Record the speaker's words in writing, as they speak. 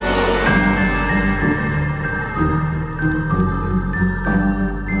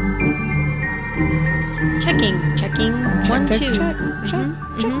Checking. One, check, two. check.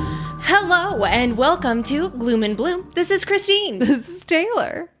 Hello and welcome to Gloom and Bloom. This is Christine. This is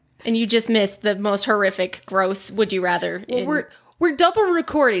Taylor. And you just missed the most horrific, gross, would you rather. Well, we're double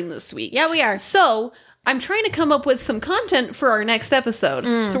recording this week. Yeah, we are. So I'm trying to come up with some content for our next episode.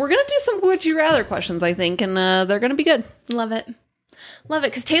 So we're going to do some would you rather questions, I think, and they're going to be good. Love it. Love it,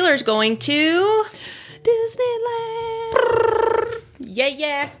 because Taylor's going to Disneyland.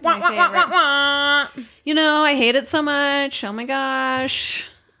 Yeah. My Wah, wah, wah, wah, wah. You know, I hate it so much. Oh my gosh.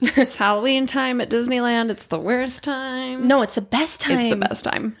 It's Halloween time at Disneyland. It's the worst time. No, it's the best time. It's the best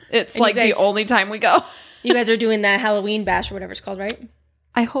time. It's And like you guys- the only time we go. You guys are doing the Halloween bash or whatever it's called, right?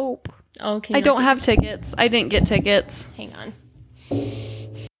 I hope. Okay. I don't have tickets. I didn't get tickets. Hang on.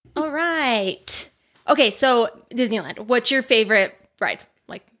 All right. Okay, so Disneyland. What's your favorite ride?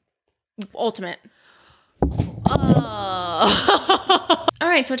 Like, ultimate. All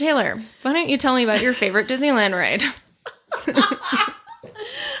right, so Taylor, why don't you tell me about your favorite Disneyland ride?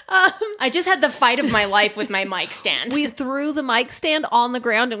 I just had the fight of my life with my mic stand. We threw the mic stand on the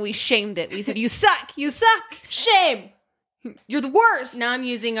ground and we shamed it. We said, "You suck! You suck! Shame. You're the worst!" Now I'm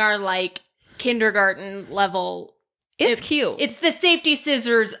using our, like, kindergarten level. It's cute. It's the safety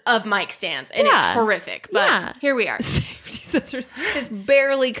scissors of mic stands, and Yeah. it's horrific, but Yeah. here we are. Safety scissors. It's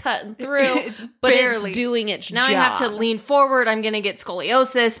barely cutting through. It's but barely. it's doing its Now job. I have to lean forward. I'm going to get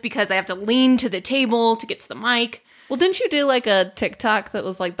scoliosis because I have to lean to the table to get to the mic. Well, didn't you do like a TikTok that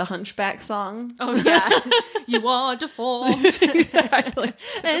was like the Hunchback song? Oh, yeah. You are deformed. Exactly.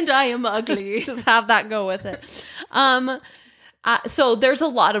 And I am ugly. Just have that go with it. So there's a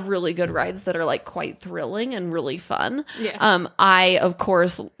lot of really good rides that are like quite thrilling and really fun. Yes. I, of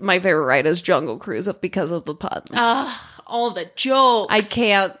course, my favorite ride is Jungle Cruise because of the puns. All the jokes.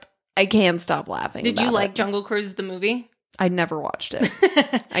 I can't stop laughing. Did you about like it. Jungle Cruise, the movie? I never watched it.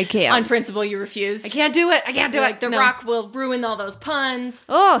 I can't. On principle, you refused. I can't do it. I can't do You're it. like, The No. Rock will ruin all those puns.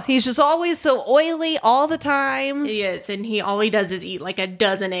 Oh, he's just always so oily all the time. He is, and all he does is eat like a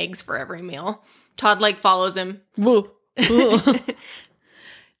dozen eggs for every meal. Todd, like, follows him. Woo. Woo.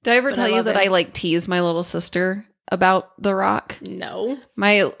 Did I ever tell you love that it. I like tease my little sister about The Rock? No.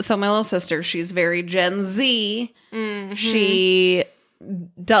 My little sister, she's very Gen Z. Mm-hmm. She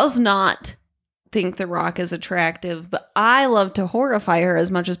does not think The Rock is attractive, but I love to horrify her as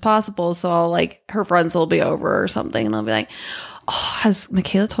much as possible. So I'll like, her friends will be over or something, and I'll be like, "Oh, has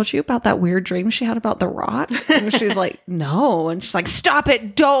Michaela told you about that weird dream she had about The Rock?" And she's like, "No." And she's like, "Stop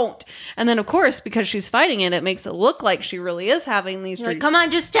it, don't." And then of course, because she's fighting it, it makes it look like she really is having these You're dreams. like, come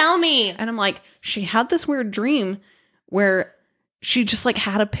on, just tell me. And I'm like, she had this weird dream where she just like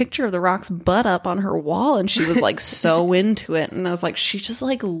had a picture of The Rock's butt up on her wall and she was like so into it. And I was like, she just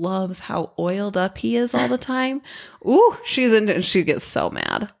like loves how oiled up he is all the time. Ooh, she's into it. She gets so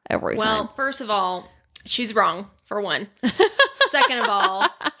mad every time. Well, first of all, she's wrong, for one. Second of all,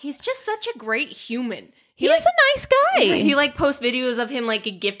 he's just such a great human. He is a nice guy. He like posts videos of him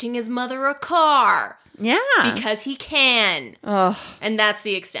like gifting his mother a car Yeah. because he can. Ugh. And that's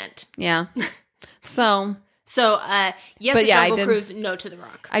the extent. Yeah. So So, yes But to yeah, I Jungle did- Cruise, no to The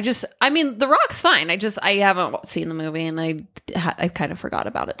Rock. I mean, The Rock's fine. I haven't seen the movie and I kind of forgot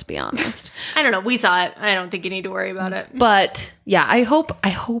about it, to be honest. I don't know. We saw it. I don't think you need to worry about it. But yeah, I hope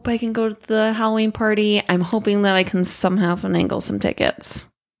I can go to the Halloween party. I'm hoping that I can somehow finagle some tickets.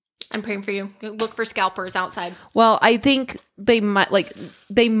 I'm praying for you. Look for scalpers outside. Well, I think they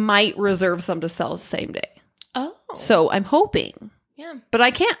might reserve some to sell the same day. Oh. So I'm hoping. Yeah. But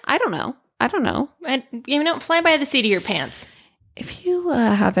I can't. I don't know. And, fly by the seat of your pants. If you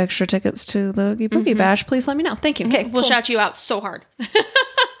have extra tickets to the Oogie Boogie Bash, please let me know. Thank you. Okay, We'll shout you out so hard.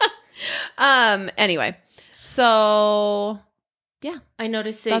 Anyway, so yeah, I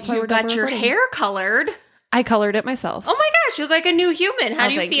noticed that That's why you we're got double your recording. hair colored. I colored it myself. Oh my gosh, you look like a new human. How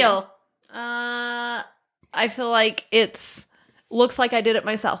do you thank feel? I feel like looks like I did it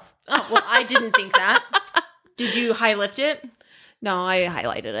myself. Oh, well, I didn't think that. Did you high lift it? No, I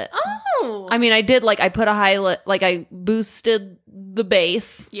highlighted it. Oh. I mean, I did I put a highlight, I boosted the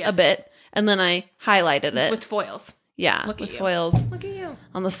base Yes. a bit, and then I highlighted it. With foils. Yeah, Look at with you. foils Look at you.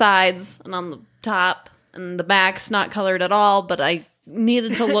 on the sides and on the top, and the back's not colored at all, but I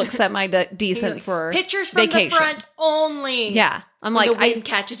needed to look decent for Pictures from vacation. the front only. Yeah, I'm When like, the wind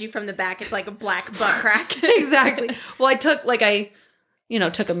catches you from the back, it's like a black butt crack. exactly. Well, I took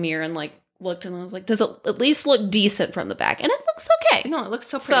took a mirror and looked, and I was like, does it at least look decent from the back? And it looks okay. No, it looks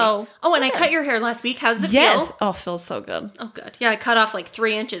so pretty. So, oh, and I cut your hair last week. How does it yes. feel? Oh, it feels so good. Oh, good. Yeah, I cut off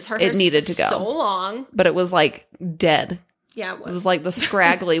 3 inches. Her It hair's needed to go. so long. But it was dead. Yeah, It was like the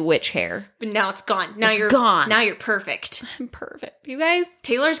scraggly witch hair. But now it's gone. Now It's you're gone. Now you're perfect. I'm perfect. You guys,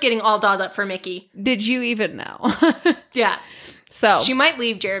 Taylor's getting all dolled up for Mickey. did you even know? Yeah. So She might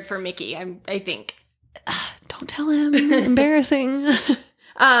leave Jared for Mickey, I think. don't tell him. Embarrassing.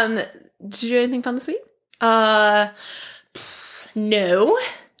 Did you do anything fun this week? No.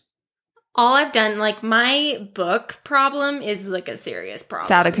 All I've done, like, my book problem is like a serious problem.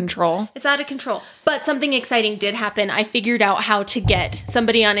 It's out of control. It's out of control. But something exciting did happen. I figured out how to get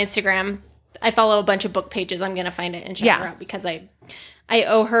somebody on Instagram. I follow a bunch of book pages. I'm going to find it and check her out because I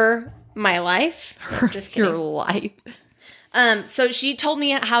owe her my life. Just kidding. Your life. So she told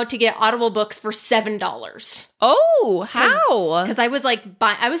me how to get Audible books for $7. Oh, how? Because I was like,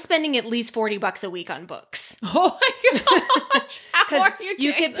 I was spending at least $40 a week on books. Oh my gosh. How Because are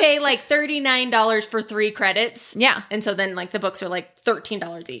you could pay like $39 for 3 credits. Yeah. And so then like the books are like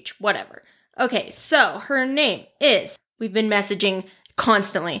 $13 each, whatever. Okay, so her name is, we've been messaging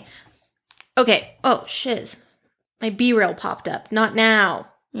constantly. Okay, oh shiz. My B-Reel popped up. Not now.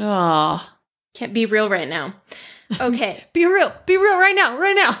 Oh. Can't be real right now. Okay. Be real. Be real right now.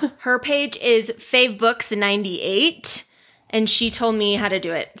 Right now. Her page is favebooks98, and she told me how to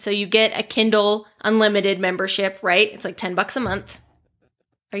do it. So you get a Kindle Unlimited membership, right? It's like $10 a month.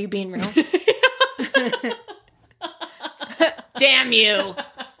 Are you being real? Damn you.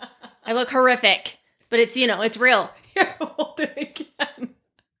 I look horrific, but it's, it's real. Here, hold it again.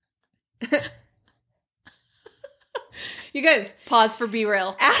 You guys, Pause for Be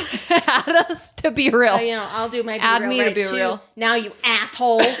Real. add us to Be Real. I'll do my Be Add Real me to right Be too. Real. Now, you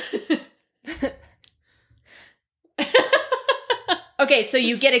asshole. Okay, so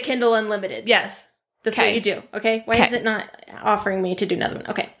you get a Kindle Unlimited. Yes. That's Okay. what you do, okay? Why Okay. is it not offering me to do another one?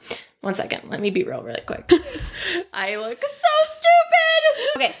 Okay, 1 second. Let me be real really quick. I look so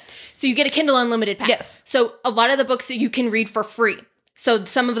stupid. Okay, so you get a Kindle Unlimited pass. Yes. So a lot of the books that you can read for free. So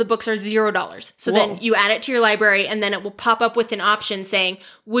some of the books are $0. So Whoa. then you add it to your library, and then it will pop up with an option saying,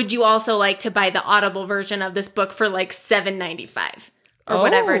 would you also like to buy the Audible version of this book for like $7.95? Or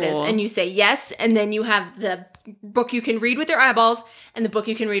whatever it is. Oh. And you say yes, and then you have the book you can read with your eyeballs and the book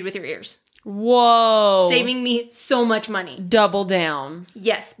you can read with your ears. Whoa. Saving me so much money. Double down.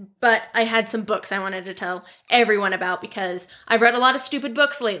 Yes, but I had some books I wanted to tell everyone about because I've read a lot of stupid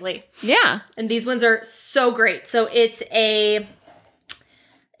books lately. Yeah. And these ones are so great. So it's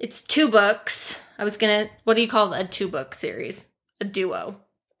 2 books. What do you call a 2-book series? A duo.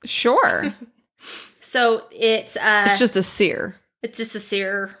 Sure. So it's It's just a seer. it's just a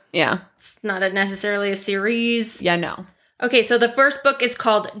series. Yeah. It's not necessarily a series. Yeah, no. Okay, so the first book is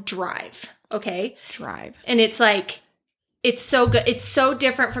called Drive. Okay. Drive. And it's like, it's so good. It's so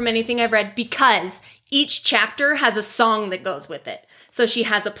different from anything I've read because each chapter has a song that goes with it. So she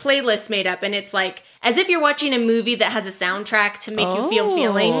has a playlist made up, and it's like as if you're watching a movie that has a soundtrack to make you feel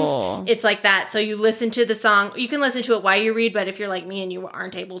feelings. It's like that. So you listen to the song. You can listen to it while you read, but if you're like me and you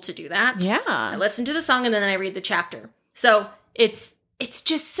aren't able to do that, I Yeah. listen to the song and then I read the chapter. So it's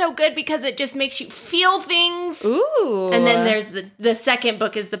just so good because it just makes you feel things. Ooh. And then there's the second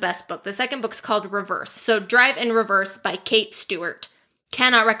book is the best book. The second book's called Reverse. So Drive and Reverse by Kate Stewart.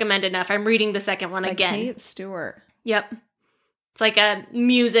 Cannot recommend enough. I'm reading the second one again. Kate Stewart. Yep. It's like a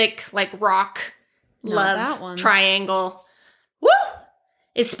music, like rock, Not love, that one. triangle. Woo!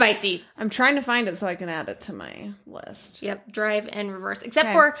 It's spicy. I'm trying to find it so I can add it to my list. Yep, Drive and Reverse. Except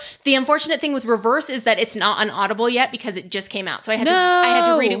Okay. for the unfortunate thing with Reverse is that it's not on Audible yet because it just came out. So I had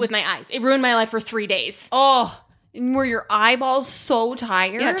No! to read it with my eyes. It ruined my life for 3 days. Oh, and were your eyeballs so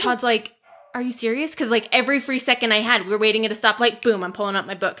tired? Yeah, Todd's like, are you serious? Because like every free second I had, we were waiting at a stoplight. Boom, I'm pulling up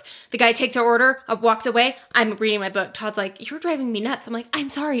my book. The guy takes our order, walks away. I'm reading my book. Todd's like, you're driving me nuts. I'm like, I'm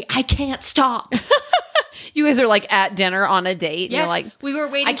sorry, I can't stop. You guys are like at dinner on a date. And Yes, you're like, we were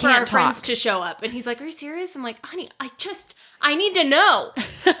waiting I for our can't friends talk. to show up. And he's like, are you serious? I'm like, honey, I need to know.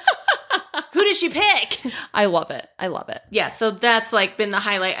 Who does she pick? I love it. I love it. Yeah, so that's like been the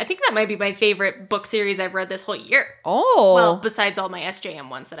highlight. I think that might be my favorite book series I've read this whole year. Oh. Well, besides all my SJM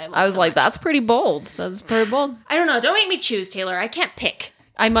ones that I love. I was so like, much. that's pretty bold. That's pretty bold. I don't know. Don't make me choose, Taylor. I can't pick.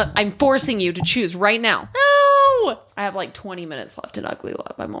 I'm forcing you to choose right now. No. I have like 20 minutes left in Ugly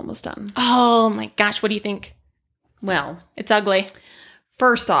Love. I'm almost done. Oh my gosh, what do you think? Well, It's ugly.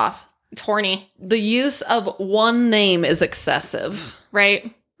 first off, It's horny, the use of one name is excessive.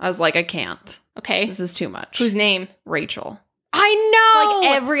 right? I was like, I can't. Okay. This is too much. Whose name? Rachel? I know.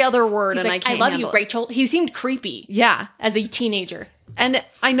 Like every other word, He's and like, I I can't love handle you, it. Rachel. He seemed creepy Yeah. as a teenager. And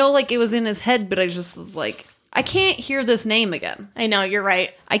I know like it was in his head, but I just was like, I can't hear this name again. I know, you're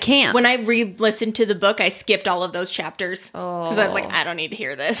right. I can't. When I re-listened to the book, I skipped all of those chapters. Because I was like, I don't need to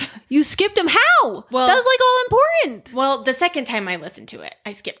hear this. You skipped him? How? Well, that was like all important. Well, the second time I listened to it,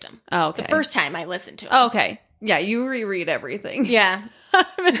 I skipped them. Oh, okay. The first time I listened to it. Oh, okay. Yeah, you reread everything. Yeah.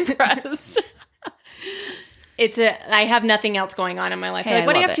 I'm impressed. I have nothing else going on in my life. Hey, Like,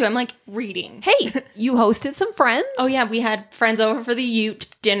 what are you love up to? I'm like, reading. Hey, you hosted some friends? Oh, yeah. We had friends over for the Ute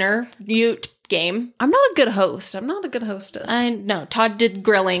game. I'm not a good host. I'm not a good hostess. I know. Todd did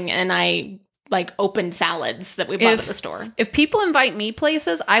grilling and I like opened salads that we bought at the store. If people invite me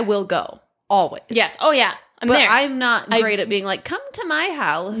places, I will go. Always. Yes. Oh, yeah. I'm but there. I'm not great at being like, come to my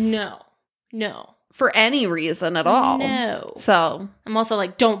house. No. For any reason at all. No. So. I'm also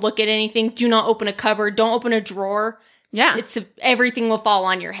like, don't look at anything. Do not open a cupboard. Don't open a drawer. Yeah. Everything will fall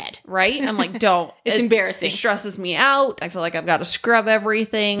on your head. Right? I'm like, don't. It's embarrassing. It stresses me out. I feel like I've got to scrub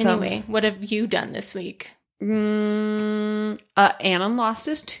everything. Anyway, what have you done this week? Anon lost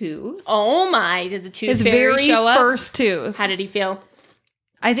his tooth. Oh my, did the tooth His fairy very show up? first tooth. How did he feel?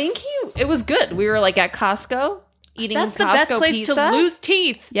 I think it was good. We were like at Costco eating That's Costco the best place pizza. to lose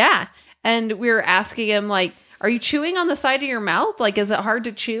teeth. Yeah. And we were asking him like, are you chewing on the side of your mouth? Like, is it hard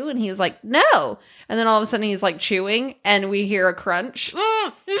to chew? And he was like, no. And then all of a sudden he's like chewing and we hear a crunch.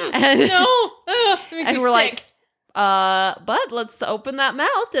 And, No. and we're like, but let's open that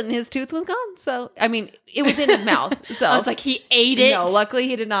mouth. And his tooth was gone. So, I mean, it was in his mouth. So I was like, he ate it. No, luckily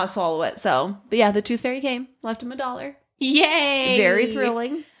he did not swallow it. So, but yeah, the tooth fairy came, left him $1. Yay. Very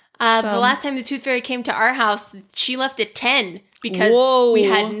thrilling. The last time the tooth fairy came to our house, she left a 10 because Whoa.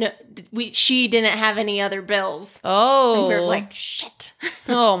 she didn't have any other bills. Oh. And we were like, shit.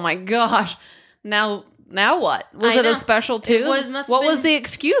 Oh my gosh. Now what? Was I it know. a special tooth? What was the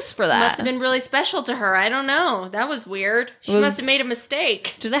excuse for that? Must have been really special to her. I don't know. That was weird. She must have made a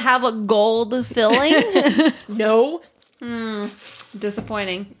mistake. Did it have a gold filling? No.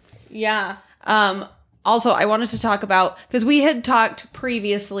 Disappointing. Yeah. Also, I wanted to talk about, because we had talked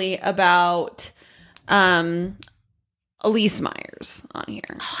previously about Elise Myers on here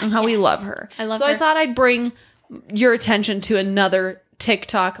and how we love her. I love her. her. I thought I'd bring your attention to another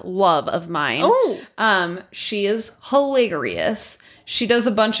TikTok love of mine. Oh. She is hilarious. She does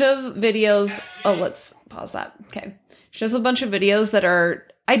a bunch of videos. Oh, let's pause that. Okay. She does a bunch of videos that are,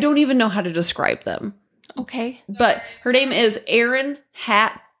 I don't even know how to describe them. Okay. But her name is Erin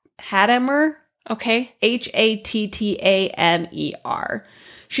Hattamer. Okay. Hattamer.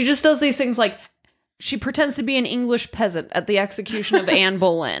 She just does these things like she pretends to be an English peasant at the execution of Anne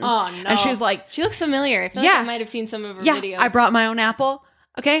Boleyn. Oh, no. And she's like, she looks familiar. I feel like I might have seen some of her videos. I brought my own apple.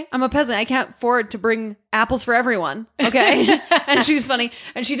 Okay, I'm a peasant. I can't afford to bring apples for everyone. Okay. And she's funny.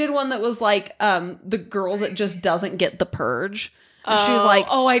 And she did one that was like the girl that just doesn't get the purge. And she was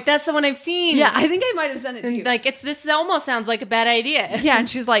like, that's the one I've seen. yeah, I think I might have sent it to you. Like, this almost sounds like a bad idea. Yeah, and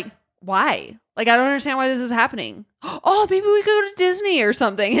she's like, why? Like, I don't understand why this is happening. Oh, maybe we could go to Disney or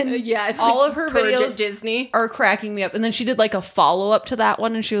something. And Yeah. all of her Purge videos at Disney are cracking me up. And then she did like a follow-up to that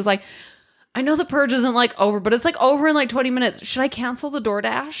one, and she was like, I know the purge isn't like over, but it's like over in like 20 minutes. Should I cancel the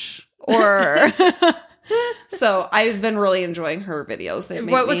DoorDash? Or so I've been really enjoying her videos.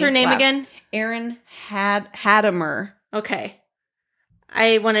 What was her name again? Erin Hattamer. Okay.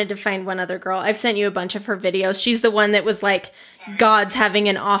 I wanted to find one other girl. I've sent you a bunch of her videos. She's the one that was like, God's having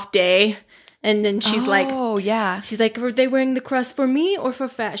an off day. And then she's like, oh, yeah. She's like, were they wearing the cross for me or for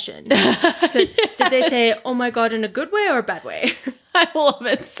fashion? She said, did they say, oh my God, in a good way or a bad way? I love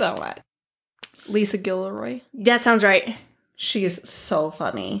it so much. Lisa Gilroy. That sounds right. She is so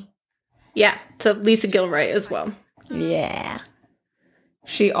funny. Yeah. So Lisa Gilroy as well. Yeah.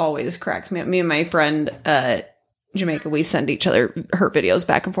 She always cracks me up. Me and my friend, Jamaica, we send each other her videos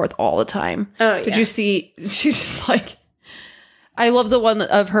back and forth all the time. Oh, yeah. Did you see? She's just like, I love the one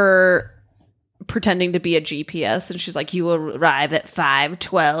of her pretending to be a GPS, and she's like, you arrive at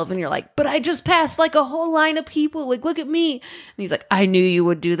 5:12, and you're like, but I just passed like a whole line of people. Like, look at me. And he's like, I knew you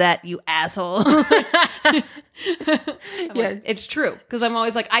would do that, you asshole. Yeah, like, it's true, because I'm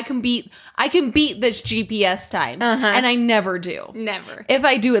always like, I can beat this GPS time, and I never do. Never. If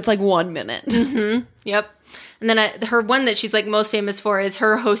I do, it's like 1 minute. Mm-hmm. Yep. And then her one that she's like most famous for is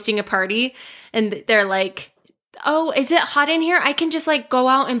her hosting a party, and they're like, oh, is it hot in here? I can just like go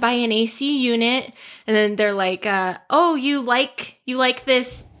out and buy an AC unit. And then they're like, oh, you like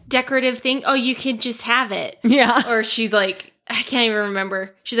this decorative thing? Oh, you can just have it. Yeah. Or she's like, I can't even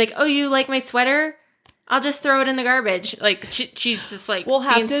remember. She's like, oh, you like my sweater? I'll just throw it in the garbage. Like, she's just like, We'll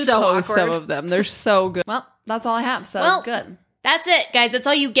have being to so post awkward. some of them. They're so good. Well, that's all I have. So Well, good. That's it, guys. That's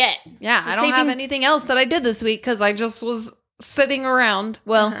all you get. Yeah, I don't have anything else that I did this week because I just was sitting around.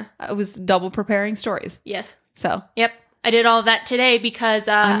 Well, I was double preparing stories. Yes. So Yep. I did all of that today because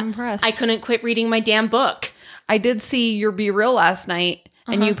I'm impressed. I couldn't quit reading my damn book. I did see your Be Real last night,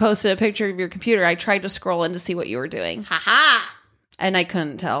 and you posted a picture of your computer. I tried to scroll in to see what you were doing, Haha. and I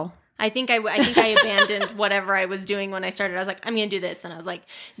couldn't tell. I think I abandoned whatever I was doing when I started. I was like, I'm going to do this. And I was like,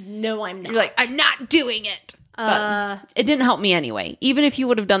 no, I'm not. You're like, I'm not doing it. But it didn't help me anyway. Even if you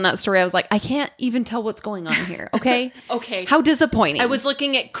would have done that story, I was like, I can't even tell what's going on here. Okay. Okay. How disappointing. I was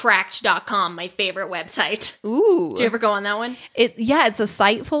looking at cracked.com, my favorite website. Ooh. Did you ever go on that one? It's a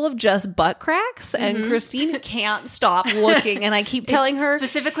site full of just butt cracks, and Christine can't stop looking. And I keep telling her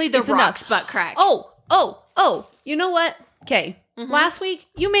Specifically the it's Rock's enough. butt crack. Oh, you know what? Okay. Last week,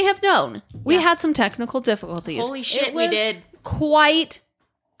 you may have known, we had some technical difficulties. Holy shit, It we was did. Quite,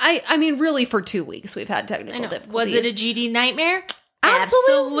 I mean, really for 2 weeks, we've had I technical know. difficulties. Was it a GD nightmare?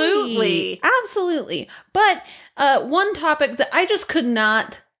 Absolutely. But one topic that I just could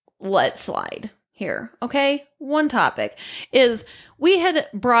not let slide here, okay? One topic is we had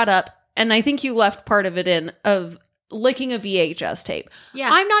brought up, and I think you left part of it in, of licking a VHS tape. Yeah.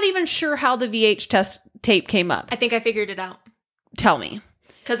 I'm not even sure how the VHS tape came up. I think I figured it out. Tell me.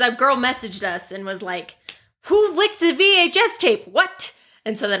 Because a girl messaged us and was like, who licked the VHS tape? What?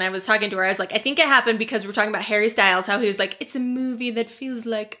 And so then I was talking to her. I was like, I think it happened because we're talking about Harry Styles, how he was like, it's a movie that feels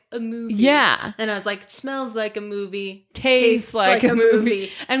like a movie. Yeah. And I was like, smells like a movie. Tastes like a movie.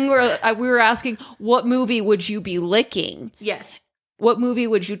 And we were asking, what movie would you be licking? Yes. What movie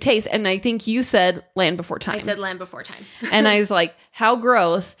would you taste? And I think you said Land Before Time. I said Land Before Time. And I was like, how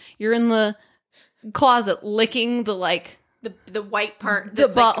gross. You're in the closet licking the The white part. the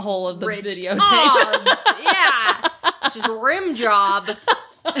that's, like, butthole of the ridged. videotape. Oh, yeah. Just rim job.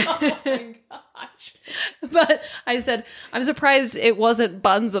 Oh my gosh. But I said, I'm surprised it wasn't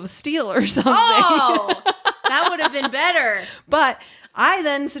Buns of Steel or something. Oh, that would have been better. But I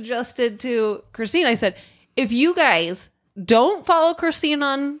then suggested to Christine, I said, if you guys don't follow Christine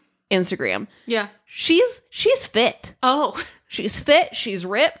on Instagram, Yeah. she's fit. Oh. She's fit. She's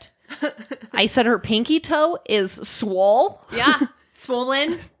ripped. I said her pinky toe is swole. Yeah.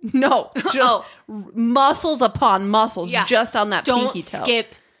 Swollen. No, just muscles upon muscles, Yeah. just on that Don't pinky toe.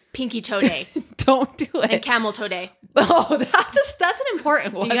 skip pinky toe day Don't do and it. camel toe day. Oh, that's an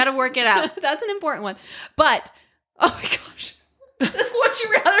important one. You got to work it out. That's an important one. But oh my gosh, this would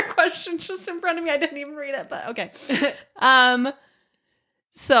you rather question just in front of me. I didn't even read it, but okay.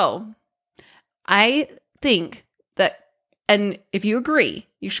 So I think that, and if you agree,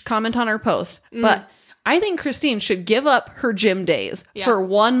 you should comment on our post. But I think Christine should give up her gym days for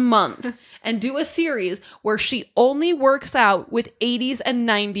 1 month and do a series where she only works out with 80s and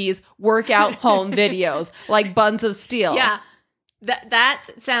 90s workout home videos like Buns of Steel. Yeah. That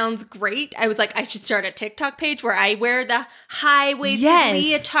sounds great. I was like, I should start a TikTok page where I wear the high-waisted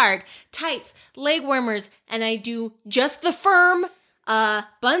leotard, tights, leg warmers, and I do just the firm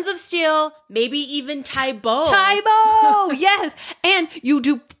Buns of Steel, maybe even Tybo. Tybo! Yes. And you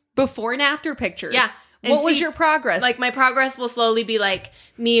do before and after pictures. Yeah. And What was your progress? Like, my progress will slowly be like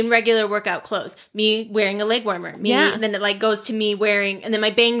me in regular workout clothes, me wearing a leg warmer, and then it like goes to me wearing, and then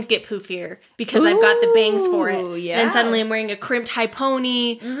my bangs get poofier because I've got the bangs for it. Yeah. And then suddenly I'm wearing a crimped high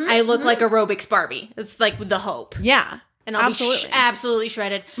pony. I look like aerobics Barbie. It's like the hope. Yeah. And I'll absolutely. be absolutely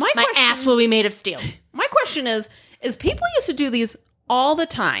shredded. My question- ass will be made of steel. My question is people used to do these all the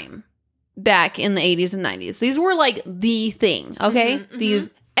time back in the 80s and 90s. These were like the thing, okay?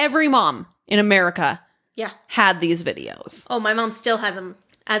 These, every mom in America Yeah. had these videos. Oh, my mom still has them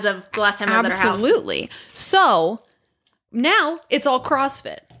as of the last time I was at her house. Absolutely. So now it's all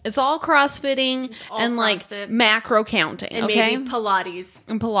CrossFit. It's all CrossFitting all and CrossFit. like macro counting, And okay? maybe Pilates.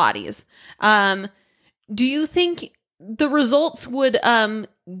 And Pilates. Do you think the results would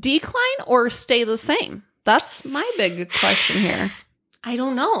decline or stay the same? That's my big question here. I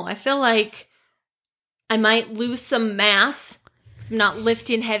don't know. I feel like I might lose some mass. 'Cause I'm not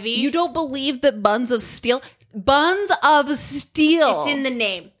lifting heavy. You don't believe that Buns of Steel? Buns of Steel. It's in the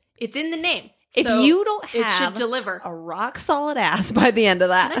name. It's in the name. If So you don't it should have deliver. a rock solid ass by the end of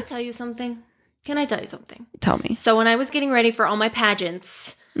Can I that. tell you something? Can I tell you something? Tell me. So when I was getting ready for all my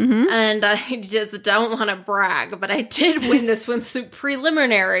pageants, and I just don't want to brag, but I did win the swimsuit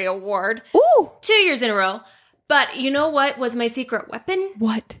preliminary award Ooh. 2 years in a row. But you know what was my secret weapon?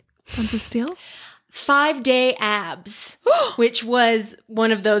 What? Buns of Steel? 5-day abs, which was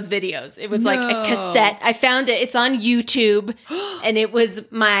one of those videos. It was like No. a cassette. I found it. It's on YouTube, and it was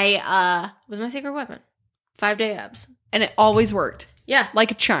my secret weapon. 5-day abs. And it always worked. Yeah.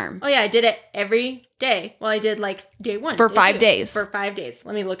 Like a charm. Oh yeah, I did it every day. Well, I did like day one. For day 5 two. days. For 5 days.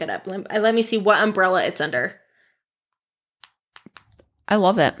 Let me look it up. Let me see what umbrella it's under. I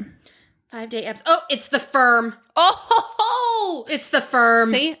love it. 5-day abs. Oh, it's The Firm. Oh, It's The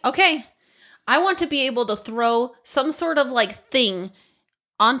Firm. see? Okay. I want to be able to throw some sort of like thing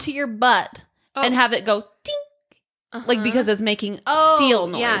onto your butt and have it go ding. Like because it's making steel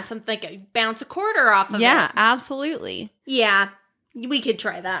noise. Yeah, something like bounce a quarter off of it. Yeah, absolutely. Yeah. We could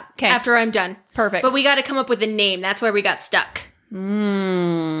try that. Okay. After I'm done. Perfect. But we got to come up with a name. That's where we got stuck.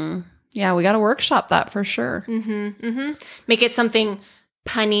 Yeah, we got to workshop that for sure. Make it something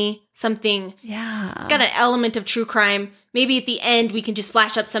punny, something Yeah. got an element of true crime. Maybe at the end we can just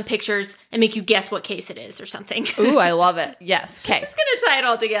flash up some pictures and make you guess what case it is or something. Ooh, I love it. Yes. Okay. It's gonna tie it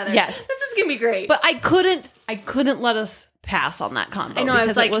all together. Yes. This is gonna be great. But I couldn't let us pass on that combo I know, I because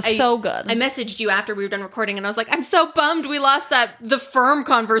was like, it was so good. I messaged you after we were done recording and I was like, I'm so bummed we lost that The Firm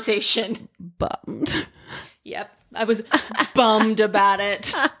conversation. bummed. Yep. I was bummed about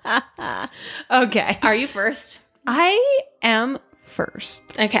it. Okay. Are you first? I am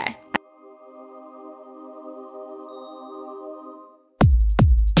first. Okay.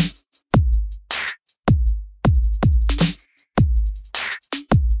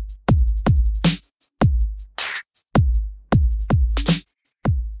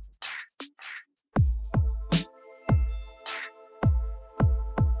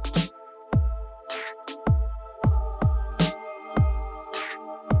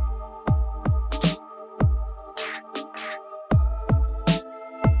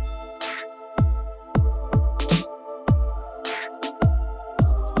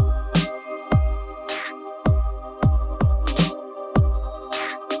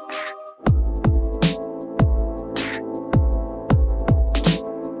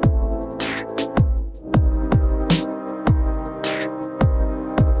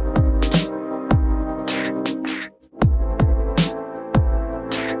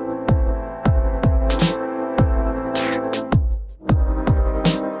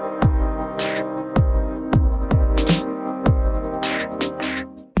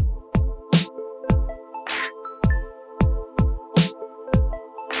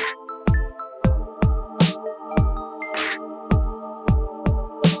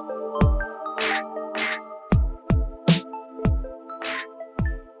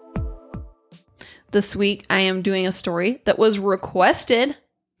 This week, I am doing a story that was requested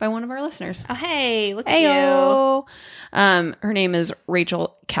by one of our listeners. Oh, hey, look at you. Ayo. Her name is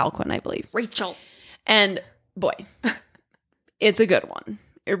Rachel Calquin, I believe. Rachel. And boy, it's a good one.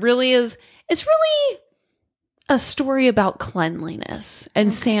 It really is. It's really a story about cleanliness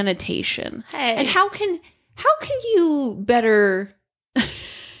and sanitation. Hey. And how can you better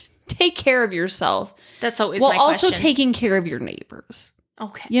take care of yourself That's always while my also question. taking care of your neighbors?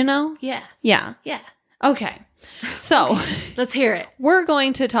 Okay. You know? Yeah. Yeah. Yeah. Okay. So Let's hear it. we're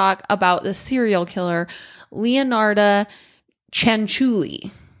going to talk about the serial killer, Leonarda Cianciulli.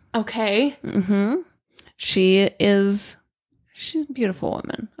 Okay. She's a beautiful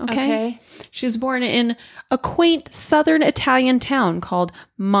woman. Okay. She was born in a quaint southern Italian town called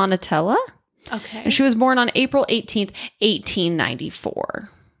Monticello. Okay. And she was born on April 18th, 1894.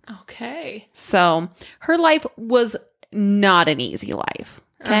 Okay. So her life was not an easy life.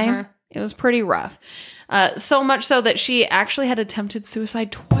 Okay. It was pretty rough. So much so that she actually had attempted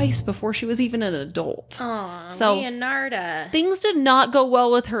suicide twice before she was even an adult. Oh, So- Leonarda. Things did not go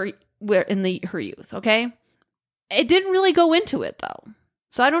well with her in her youth, okay? It didn't really go into it, though.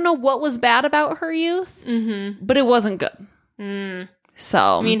 So I don't know what was bad about her youth, but it wasn't good.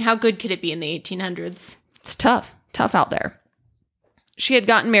 So, I mean, how good could it be in the 1800s? it's tough out there. She had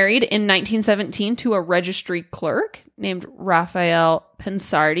gotten married in 1917 to a registry clerk named Raphael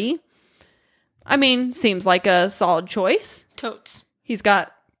Pensardi. I mean, seems like a solid choice. Totes. He's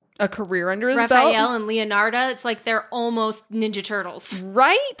got a career under his belt. Raphael and Leonarda, it's like they're almost Ninja Turtles.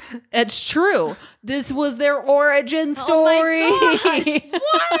 Right? It's true. This was their origin story. Oh my gosh,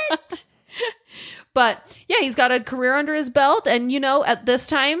 what? But yeah, he's got a career under his belt. And, you know, at this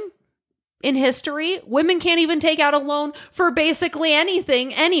time in history, women can't even take out a loan for basically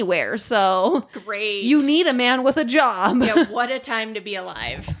anything anywhere. So Great. you need a man with a job. Yeah, what a time to be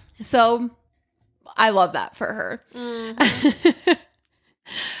alive. So I love that for her.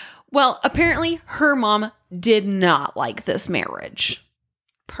 Well, apparently her mom did not like this marriage.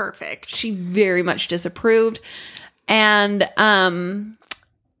 Perfect. She very much disapproved. And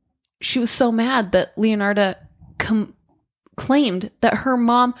she was so mad that Leonarda claimed that her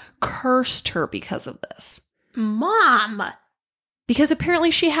mom cursed her because of this. Mom. Because apparently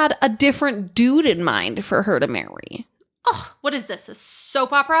she had a different dude in mind for her to marry. Oh, what is this? A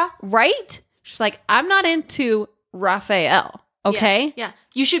soap opera? Right? She's like, I'm not into Raphael. Okay? Yeah.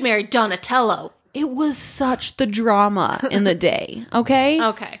 You should marry Donatello. It was such the drama in the day. Okay?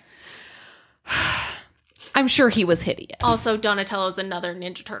 Okay. I'm sure he was hideous. Also, Donatello's another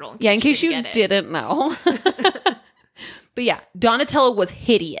Ninja Turtle. In case you didn't know. But yeah, Donatello was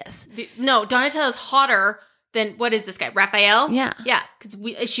hideous. No, Donatello's hotter than, what is this guy, Raphael? Yeah. Yeah,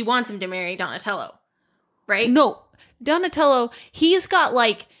 because she wants him to marry Donatello, right? No, Donatello, he's got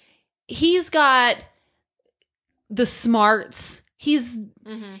the smarts. He's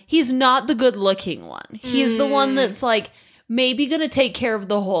not the good looking one. He's the one that's like maybe gonna take care of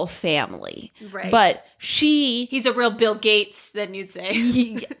the whole family. Right. But he's a real Bill Gates, then you'd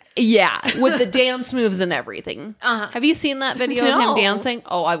say. Yeah, with the dance moves and everything. Have you seen that video of him dancing?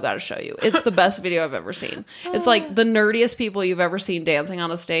 Oh, I've got to show you. It's the best video I've ever seen. It's like the nerdiest people you've ever seen dancing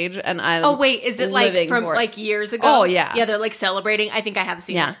on a stage, and I'm Oh wait, is it like from like years ago? Oh yeah. Yeah, they're like celebrating. I think I have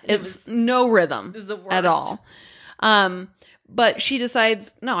seen it. It's no rhythm the worst. at all. But she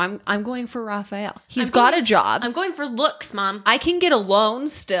decides, no, I'm going for Raphael. He's got a job. I'm going for looks, Mom. I can get a loan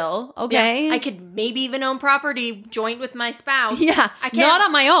still, okay? Yeah, I could maybe even own property joint with my spouse. Yeah, not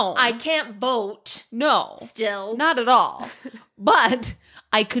on my own. I can't vote. No. Still. Not at all. But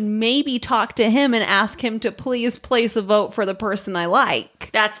I could maybe talk to him and ask him to please place a vote for the person I like.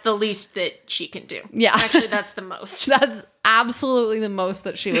 That's the least that she can do. Yeah. Actually, that's the most. That's absolutely the most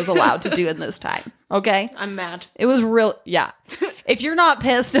that she was allowed to do in this time. Okay? I'm mad. It was real. Yeah. If you're not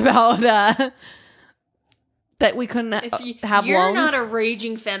pissed about that we couldn't have you're loans. not a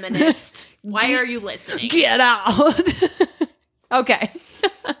raging feminist. Why are you listening? Get out. Okay.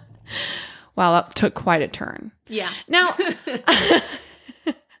 Wow, that took quite a turn. Yeah. Now,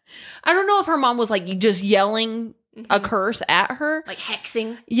 I don't know if her mom was like just yelling a curse at her. Like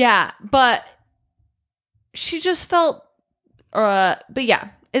hexing. Yeah, but she just felt, but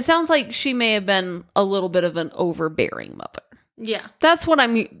yeah, it sounds like she may have been a little bit of an overbearing mother. Yeah. That's what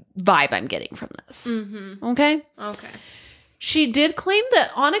vibe I'm getting from this. Mm-hmm. Okay? Okay. She did claim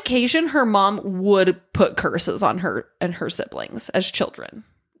that on occasion her mom would put curses on her and her siblings as children.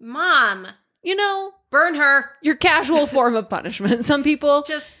 Mom. You know, burn her. Your casual form of punishment. Some people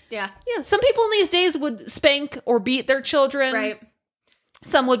Yeah, some people in these days would spank or beat their children. Right.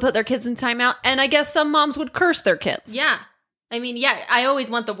 Some would put their kids in timeout, and I guess some moms would curse their kids. Yeah. I mean, yeah, I always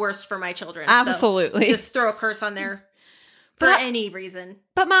want the worst for my children. Absolutely. So just throw a curse on there for any reason.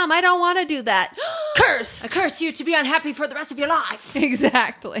 But Mom, I don't want to do that. Curse! I curse you to be unhappy for the rest of your life.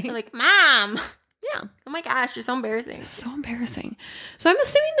 Exactly. You're like, Mom. Yeah. Oh my gosh, you're so embarrassing. So embarrassing. So I'm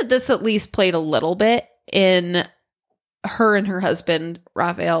assuming that this at least played a little bit in her and her husband,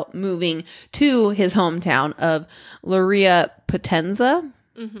 Raphael, moving to his hometown of Lauria Potenza.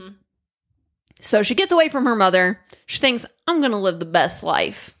 Mm-hmm. So she gets away from her mother. She thinks, I'm going to live the best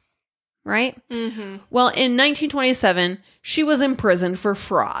life. Right? Mm-hmm. Well, in 1927, she was imprisoned for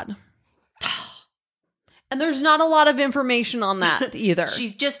fraud. And there's not a lot of information on that either.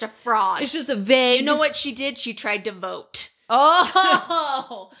 She's just a fraud. It's just a vague... You know what she did? She tried to vote.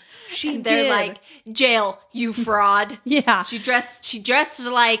 Oh! She did. They're like, jail, you fraud. Yeah. She dressed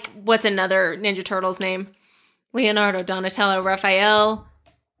like, what's another Ninja Turtle's name? Leonardo, Donatello, Raphael,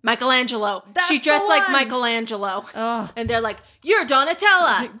 Michelangelo. She dressed like Michelangelo. Oh. And they're like, you're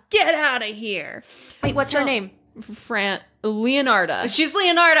Donatella. Get out of here. Wait, what's her name? Leonardo. She's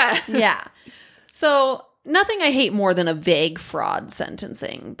Leonardo. Yeah. So, nothing I hate more than a vague fraud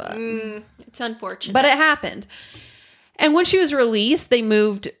sentencing, but... it's unfortunate. But it happened. And when she was released, they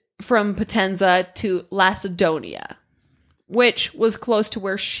moved from Potenza to Lacedonia, which was close to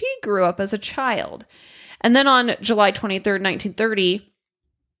where she grew up as a child. And then on July 23rd, 1930,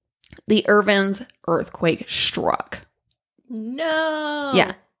 the Irvins earthquake struck. No.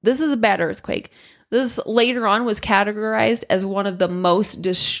 Yeah, this is a bad earthquake. This later on was categorized as one of the most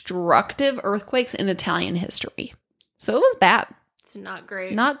destructive earthquakes in Italian history. So it was bad. It's not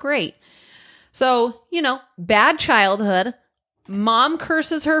great. Not great. So, bad childhood. Mom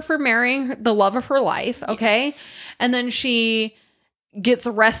curses her for marrying the love of her life, okay? Yes. And then she gets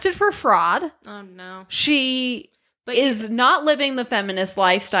arrested for fraud. Oh, no. She is not living the feminist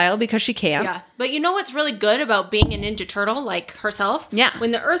lifestyle because she can't. Yeah. But you know what's really good about being a Ninja Turtle, like herself? Yeah.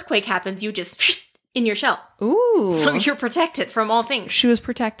 When the earthquake happens, you just in your shell. Ooh. So you're protected from all things. She was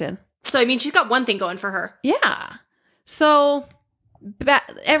protected. So, I mean, she's got one thing going for her. Yeah. So...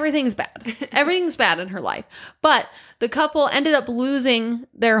 everything's bad. Everything's bad in her life. But the couple ended up losing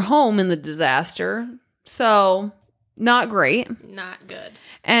their home in the disaster. So, not great. Not good.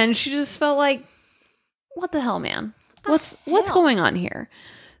 And she just felt like, what the hell, man? What's going on here?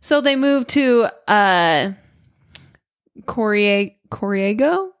 So they moved to Coriego,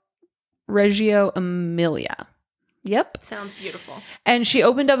 Reggio Emilia. Yep. Sounds beautiful. And she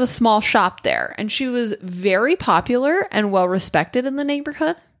opened up a small shop there. And she was very popular and well respected in the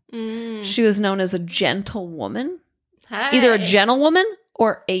neighborhood. She was known as a gentlewoman. Hey. Either a gentlewoman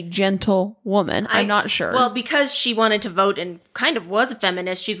or a gentle woman. I'm not sure. Well, because she wanted to vote and kind of was a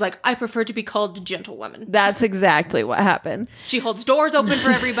feminist, she's like, I prefer to be called a gentlewoman. That's exactly what happened. She holds doors open for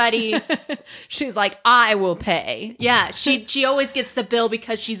everybody. She's like, I will pay. Yeah, she always gets the bill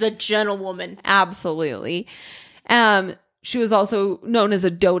because she's a gentlewoman. Absolutely. She was also known as a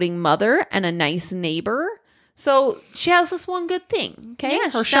doting mother and a nice neighbor. So she has this one good thing. Okay,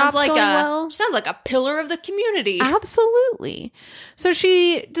 Yeah, her she sounds shop's like going well. She sounds like a pillar of the community. Absolutely. So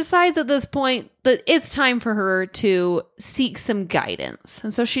she decides at this point that it's time for her to seek some guidance.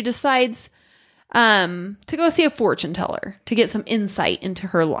 And so she decides to go see a fortune teller to get some insight into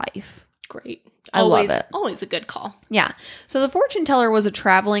her life. Great. I love it. Always a good call. Yeah. So the fortune teller was a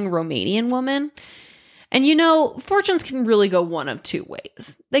traveling Romanian woman. And fortunes can really go one of two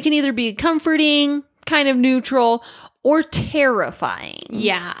ways. They can either be comforting, kind of neutral, or terrifying.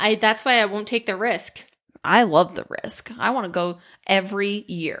 Yeah, that's why I won't take the risk. I love the risk. I want to go every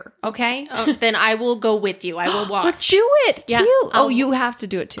year. Okay. Then I will go with you. I will watch. Let's do it. Yeah, Cute. You have to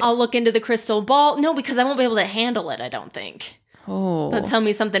do it too. I'll look into the crystal ball. No, because I won't be able to handle it, I don't think. They'll tell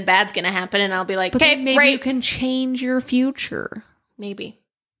me something bad's going to happen and I'll be like, okay, maybe great. you can change your future. Maybe.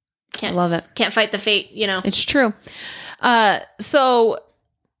 I love it. Can't fight the fate, It's true. So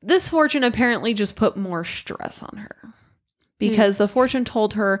this fortune apparently just put more stress on her because the fortune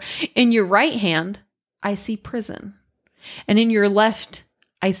told her, in your right hand, I see prison. And in your left,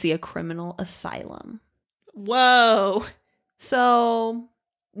 I see a criminal asylum. Whoa. So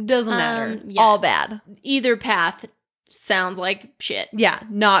doesn't matter. Yeah. All bad. Either path sounds like shit. Yeah,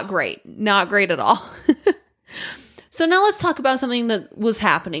 not great. Not great at all. So now let's talk about something that was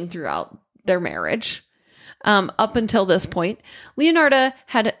happening throughout their marriage. Up until this point, Leonarda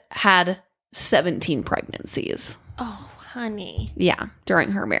had 17 pregnancies. Oh, honey. Yeah,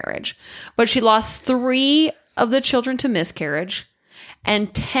 during her marriage. But she lost 3 of the children to miscarriage,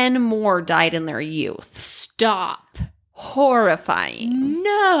 and 10 more died in their youth. Stop. Horrifying.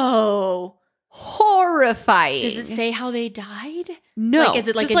 No. Horrifying. Does it say how they died? No. Like, is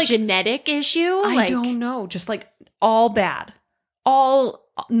it like just a genetic issue? I don't know. Just like all bad. All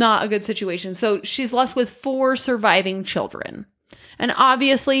not a good situation. So she's left with 4 surviving children. And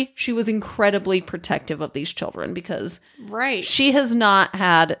obviously, she was incredibly protective of these children because she has not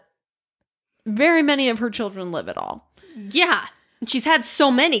had very many of her children live at all. Yeah. And she's had so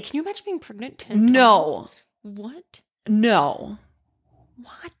many. Can you imagine being pregnant 10 times? No. What? No.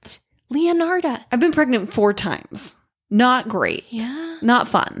 What? Leonarda. I've been pregnant 4 times. Not great. Yeah. Not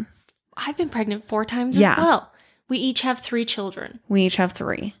fun. I've been pregnant 4 times as well. We each have 3 children. We each have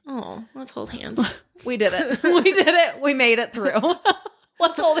 3. Oh, let's hold hands. We did it. We did it. We made it through.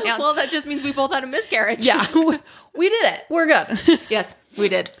 Let's hold hands. Well, that just means we both had a miscarriage. Yeah. We did it. We're good. Yes, we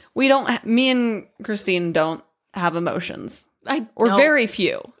did. We don't, me and Christine don't have emotions. No. Very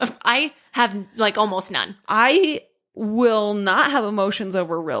few. I have like almost none. I will not have emotions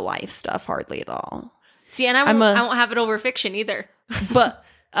over real life stuff hardly at all. See, and I won't have it over fiction either. But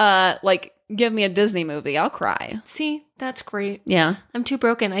like give me a Disney movie, I'll cry. See, that's great. Yeah. I'm too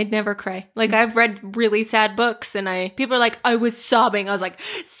broken. I'd never cry. Like I've read really sad books and people are like, I was sobbing. I was like,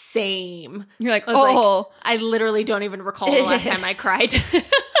 same. You're like, I literally don't even recall the last time I cried.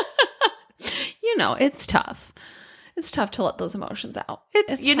 It's tough. It's tough to let those emotions out.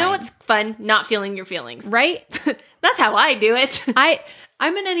 It's fun not feeling your feelings. Right? That's how I do it.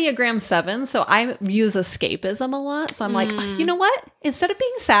 I'm an Enneagram 7, so I use escapism a lot. So I'm like, you know what? Instead of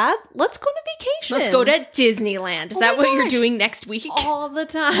being sad, let's go to vacation. Let's go to Disneyland. Is that what you're doing next week? All the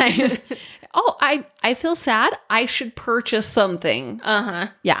time. I feel sad. I should purchase something. Uh-huh.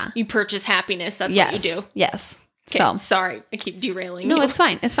 Yeah. You purchase happiness. That's what you do. Yes. Okay, so sorry, I keep derailing No, you. it's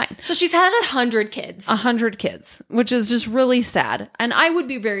fine. It's fine. So she's had 100 kids. 100 kids, which is just really sad. And I would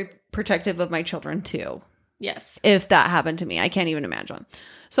be very protective of my children too. Yes. If that happened to me. I can't even imagine.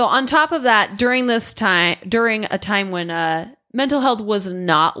 So on top of that, during a time when mental health was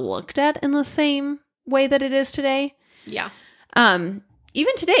not looked at in the same way that it is today. Yeah.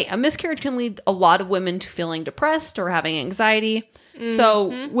 Even today, a miscarriage can lead a lot of women to feeling depressed or having anxiety. Mm-hmm.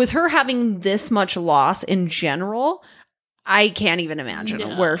 So with her having this much loss in general, I can't even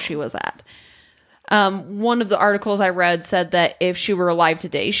imagine where she was at. One of the articles I read said that if she were alive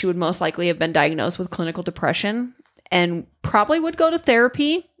today, she would most likely have been diagnosed with clinical depression and probably would go to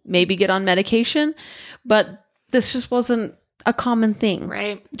therapy, maybe get on medication. But this just wasn't a common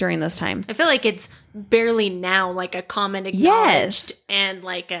thing during this time. I feel like it's barely now like a common acknowledged and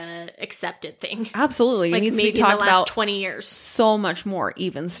like a accepted thing. Absolutely. Like it needs maybe to be talked in the last about 20 years. So much more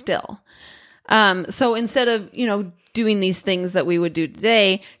even still. So instead of, doing these things that we would do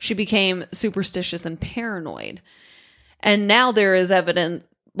today, she became superstitious and paranoid. And now there is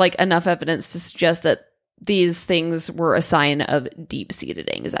enough evidence to suggest that these things were a sign of deep-seated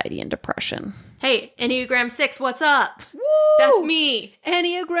anxiety and depression. Hey, Enneagram 6, what's up? Woo! That's me.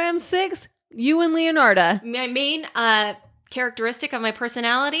 Enneagram 6, you and Leonarda. My main characteristic of my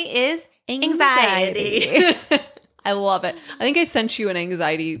personality is anxiety. I love it. I think I sent you an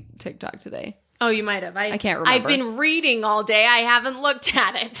anxiety TikTok today. Oh, you might have. I can't remember. I've been reading all day. I haven't looked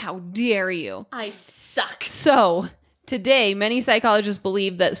at it. How dare you? I suck. So, today, many psychologists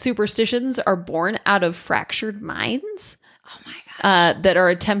believe that superstitions are born out of fractured minds. Oh my gosh. That are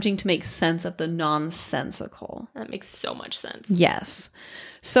attempting to make sense of the nonsensical. That makes so much sense. Yes.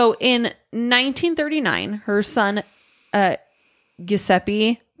 So, in 1939, her son,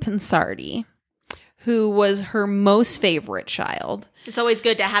 Giuseppe Pensardi, who was her most favorite child. It's always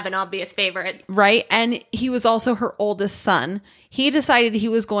good to have an obvious favorite. Right? And he was also her oldest son. He decided he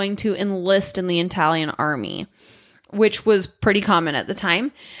was going to enlist in the Italian army, which was pretty common at the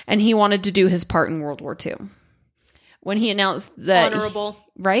time. And he wanted to do his part in World War II. When he announced that... Honorable.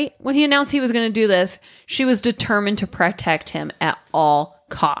 Right? When he announced he was going to do this, she was determined to protect him at all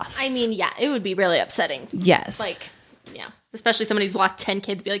costs. I mean, yeah, it would be really upsetting. Yes. Yeah. Especially somebody who's lost 10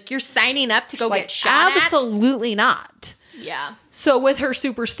 kids. Be like, you're signing up to go get shot Absolutely not. Yeah. So with her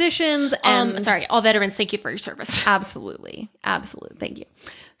superstitions and... sorry, all veterans, thank you for your service. Absolutely. Thank you.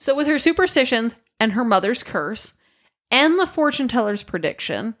 So with her superstitions and her mother's curse and the fortune teller's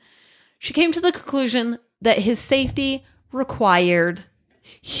prediction, she came to the conclusion that his safety required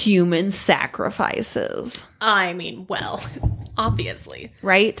human sacrifices. I mean, well, obviously.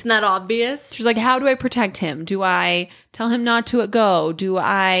 Right? It's not obvious. She's like, how do I protect him? Do I tell him not to go? Do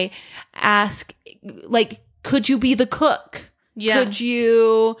I ask, could you be the cook? Yeah. Could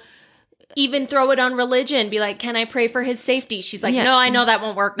you... Even throw it on religion. Be like, can I pray for his safety? She's like, Yeah. no, I know that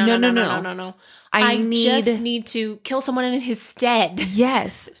won't work. No. I just need to kill someone in his stead.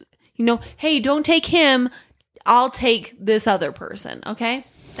 Yes. Hey, don't take him. I'll take this other person. Okay.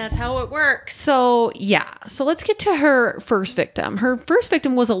 That's how it works. So, yeah. So let's get to her first victim. Her first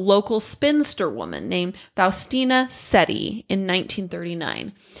victim was a local spinster woman named Faustina Setti in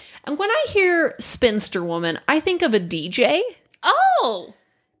 1939. And when I hear spinster woman, I think of a DJ. Oh,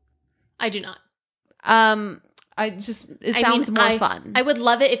 I do not. It sounds more fun. I would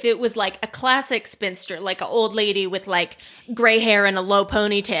love it if it was like a classic spinster, like an old lady with like gray hair and a low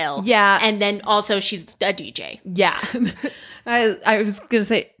ponytail. Yeah. And then also she's a DJ. Yeah. I was going to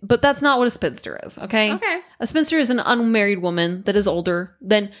say, but that's not what a spinster is, okay? Okay. A spinster is an unmarried woman that is older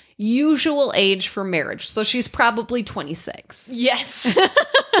than usual age for marriage. So she's probably 26. Yes.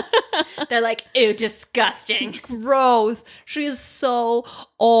 They're like, ew, disgusting. Gross. She is so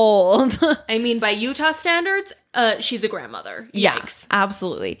old. I mean, by Utah standards, she's a grandmother. Yikes. Yeah,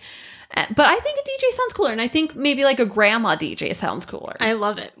 absolutely. But I think a DJ sounds cooler. And I think maybe like a grandma DJ sounds cooler. I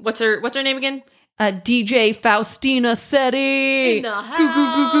love it. What's her name again? DJ Faustina Setti. In the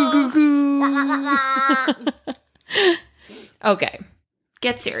house. Okay.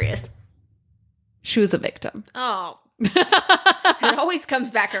 Get serious. She was a victim. Oh. It always comes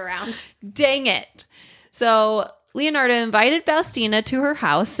back around. Dang it. So Leonarda invited Faustina to her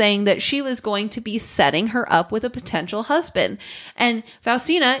house, saying that she was going to be setting her up with a potential husband. And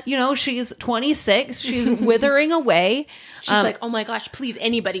Faustina, she's 26. She's withering away. She's like, oh my gosh, please,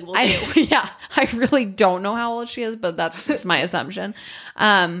 anybody will do. I really don't know how old she is, but that's just my assumption.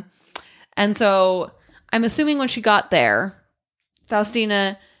 And so I'm assuming when she got there,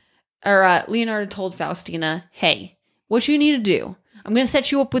 Leonarda told Faustina, hey, what you need to do, I'm going to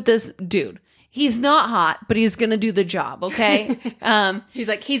set you up with this dude. He's not hot, but he's going to do the job, okay? She's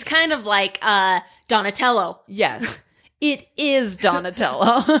like, he's kind of like Donatello. Yes. It is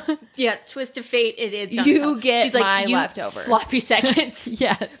Donatello. Yeah, twist of fate, it is Donatello. You get She's like, my you leftovers. Sloppy seconds.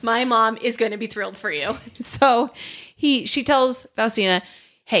 Yes. My mom is going to be thrilled for you. So she tells Faustina,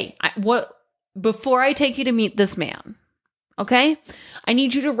 hey, before I take you to meet this man, okay, I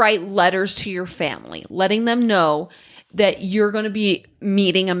need you to write letters to your family, letting them know that you're going to be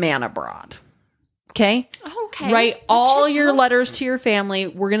meeting a man abroad. Okay? Okay. Write all your letters to your family.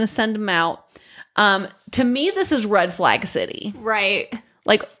 We're going to send them out. To me, this is red flag city. Right.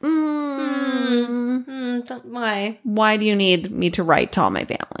 Like, why? Why do you need me to write to all my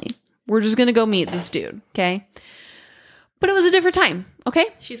family? We're just going to go meet this dude. Okay? But it was a different time, okay?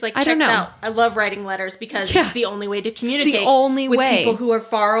 She's like, I don't know. out. I love writing letters because it's the only way to communicate. It's the only with way. people who are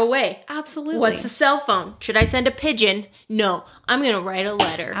far away. Absolutely. What's a cell phone? Should I send a pigeon? No, I'm going to write a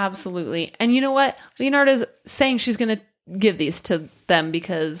letter. Absolutely. And you know what? Leonarda is saying she's going to give these to them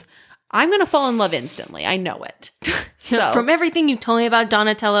because I'm going to fall in love instantly. I know it. So From everything you've told me about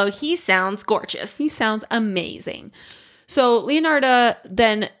Donatello, he sounds gorgeous. he sounds amazing. So Leonarda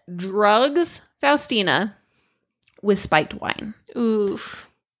then drugs Faustina with spiked wine. Oof.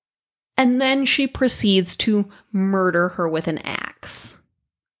 And then she proceeds to murder her with an axe.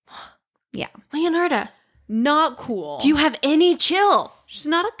 Yeah. Leonarda, Not cool. do you have any chill? She's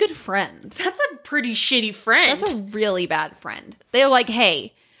not a good friend. That's a pretty shitty friend. That's a really bad friend. They're like,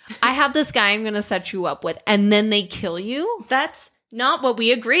 hey, I have this guy I'm going to set you up with, and then they kill you? That's not what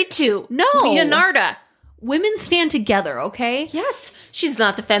we agreed to. No. Leonarda. Women stand together, okay? Yes. She's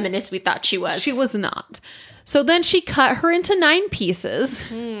not the feminist we thought she was. She was not. So then she cut her into 9 pieces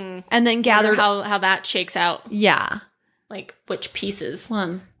and then gathered. How that shakes out. Yeah. Like, which pieces?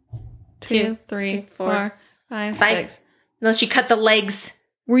 1, 2, 3, 4, 5, 6. No, she cut the legs.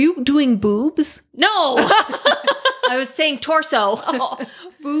 Were you doing boobs? No! I was saying torso.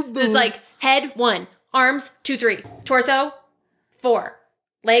 Boob, It's like head 1, arms 2, 3, torso 4,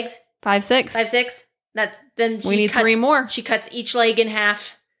 legs 5, 6. 5, 6. We need 3 more. She cuts each leg in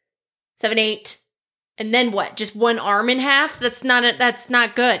half. 7, 8. And then what? Just one arm in half? That's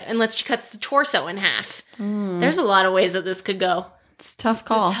not good unless she cuts the torso in half. There's a lot of ways that this could go. It's a tough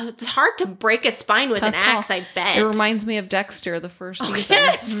call. It's hard to break a spine with Tough an axe, I bet. It reminds me of Dexter, the first season.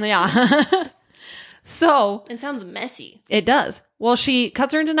 yes! Yeah. So It sounds messy. it does. Well, she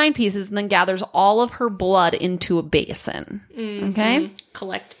cuts her into 9 pieces and then gathers all of her blood into a basin. Okay?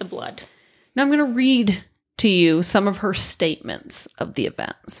 Collect the blood. Now I'm going to read to you some of her statements of the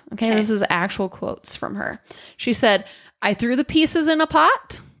events. Okay? This is actual quotes from her. She said, I threw the pieces in a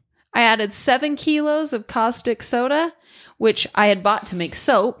pot. I added 7 kilos of caustic soda, which I had bought to make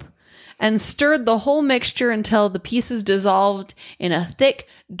soap, and stirred the whole mixture until the pieces dissolved in a thick,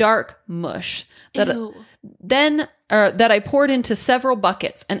 dark mush that I poured into several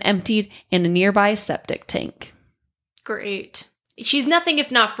buckets and emptied in a nearby septic tank. Great. She's nothing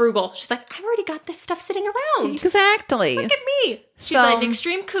if not frugal. She's like, I've already got this stuff sitting around. Exactly. Look at me. She's So- like an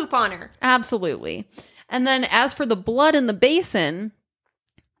extreme couponer. Absolutely. And then as for the blood in the basin,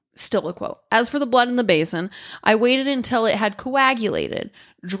 still a quote. As for the blood in the basin, I waited until it had coagulated,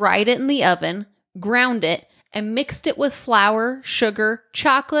 dried it in the oven, ground it, and mixed it with flour, sugar,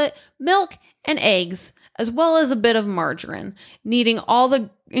 chocolate, milk, and eggs, as well as a bit of margarine, kneading all the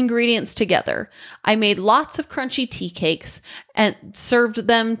ingredients together. I made lots of crunchy tea cakes and served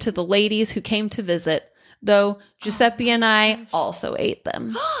them to the ladies who came to visit, though Giuseppe and I also ate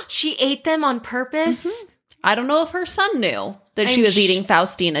them. She ate them on purpose? I don't know if her son knew that she I'm was eating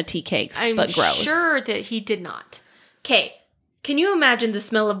Faustina tea cakes, I'm but gross. sure that he did not. Okay, can you imagine the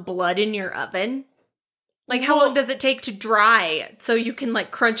smell of blood in your oven? Like, how long does it take to dry so you can, like,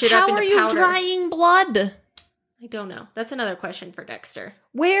 crunch it up How into are you powder? drying blood? I don't know. That's another question for Dexter.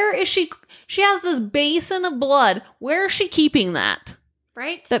 Where is she? She has this basin of blood. Where is she keeping that?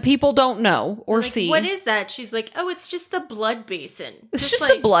 Right? That people don't know or Like, see. what is that? She's like, oh, it's just the blood basin. It's just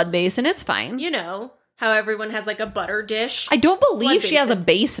like, the blood basin. It's fine. You know, how everyone has, like, a butter dish. I don't believe Blood she has a basin.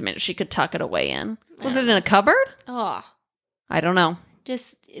 basement she could tuck it away in. Was it in a cupboard? Oh, I don't know.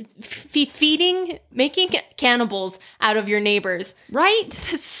 just making cannibals out of your neighbors. Right?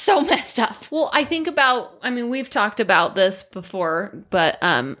 It's so messed up. Well, I think about, we've talked about this before, but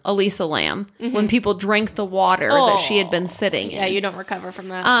Elisa Lamb, when people drank the water that she had been sitting Yeah, in. you don't recover from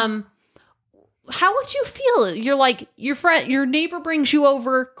that. How would you feel? You're like, your neighbor brings you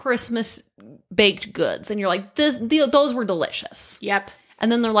over Christmas baked goods, and you're like, those were delicious. Yep.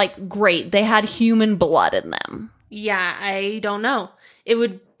 And then they're like, great, they had human blood in them. Yeah, I don't know. It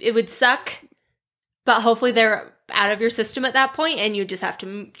would suck, but hopefully they're out of your system at that point, and you just have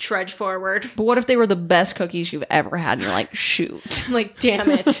to trudge forward. But what if they were the best cookies you've ever had, and you're like, shoot. I'm like, damn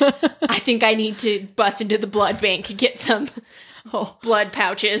it. I think I need to bust into the blood bank and get some blood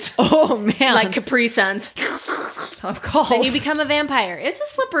pouches. Oh, man. Like Capri Suns. tough calls. Then you become a vampire. It's a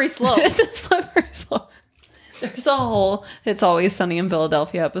slippery slope. It's a slippery slope. There's a whole It's Always Sunny in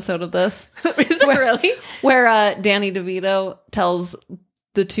Philadelphia episode of this. Is it really? Where Danny DeVito tells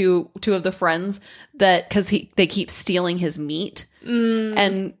the two of the friends that because they keep stealing his meat.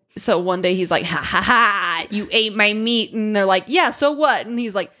 And so one day he's like, ha ha ha, you ate my meat. And they're like, yeah, so what? And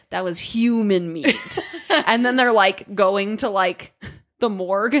he's like, that was human meat. And then they're like going to like the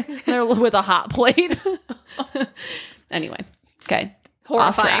morgue. They're with a hot plate. Anyway. Okay.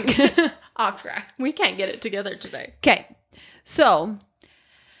 Horrifying. Off track. Off track. We can't get it together today. Okay. So,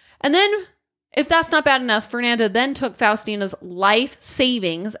 and then if that's not bad enough, Fernanda then took Faustina's life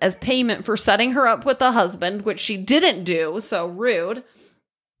savings as payment for setting her up with a husband, which she didn't do. So rude.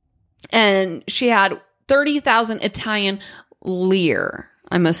 And she had 30,000 Italian lire.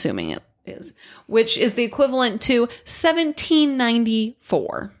 I'm assuming it is, which is the equivalent to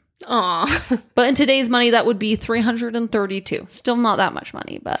 $17.94. Aw. But in today's money, that would be $332. Still not that much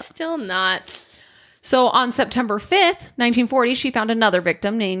money, but Still not. so on September 5th, 1940, she found another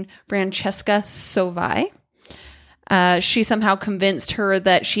victim named Francesca Sovai. She somehow convinced her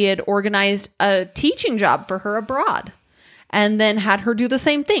that she had organized a teaching job for her abroad, and then had her do the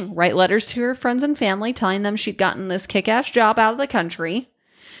same thing, write letters to her friends and family telling them she'd gotten this kick-ass job out of the country.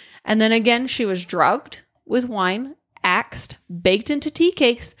 And then again, she was drugged with wine, axed, baked into tea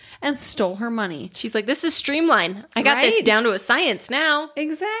cakes, and stole her money. She's like, this is streamlined. I got this Right? down to a science now.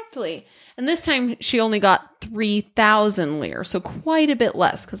 Exactly. And this time she only got 3,000 lire, so quite a bit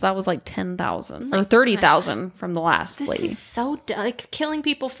less, because that was like 10,000 or 30,000 from the last This lady. is so like killing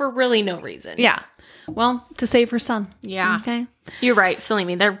people for really no reason. Yeah. Well, to save her son. Yeah. Okay. You're right. Silly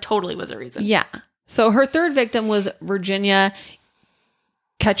me. There totally was a reason. Yeah. So her third victim was Virginia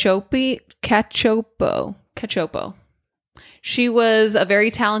Cachopo. She was a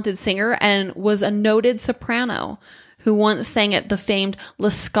very talented singer and was a noted soprano who once sang at the famed La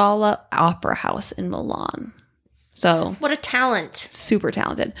Scala Opera House in Milan. So What a talent. super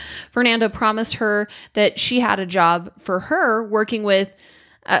talented. Fernanda promised her that she had a job for her working with,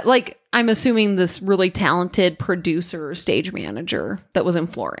 I'm assuming this really talented producer, stage manager that was in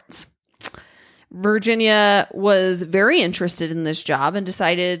Florence. Virginia was very interested in this job and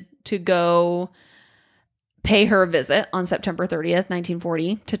decided to go pay her a visit on September 30th,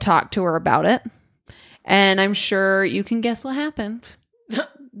 1940, to talk to her about it. And I'm sure you can guess what happened.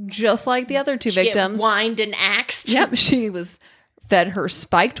 Just like the other two victims. Get wined and axed. Yep, she was fed her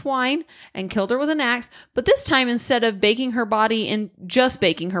spiked wine and killed her with an axe. But this time, instead of baking her body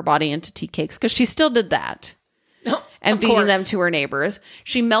into tea cakes, because she still did that, and feeding them to her neighbors,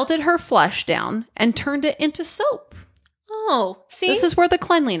 she melted her flesh down and turned it into soap. Oh, see? This is where the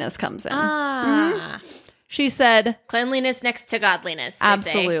cleanliness comes in. She said, Cleanliness next to godliness. They say.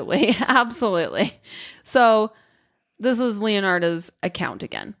 absolutely, absolutely. So this is Leonarda's account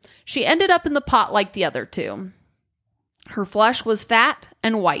again. She ended up in the pot like the other two. Her flesh was fat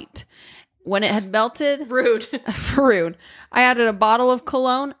and white. When it had melted, Rude. rude, I added a bottle of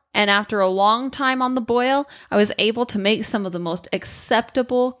cologne, and after a long time on the boil, I was able to make some of the most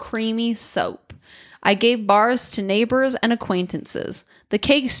acceptable creamy soap. I gave bars to neighbors and acquaintances. The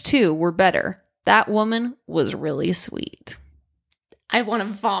cakes, too, were better. That woman was really sweet. I want to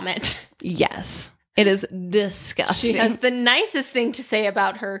vomit. Yes. It is disgusting. She has the nicest thing to say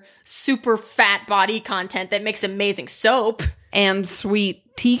about her super fat body content that makes amazing soap. And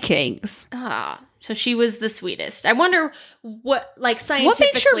sweet tea cakes. So she was the sweetest. I wonder what, like, What scientifically...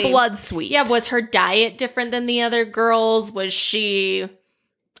 makes your blood sweet? Yeah, was her diet different than the other girls? Was she...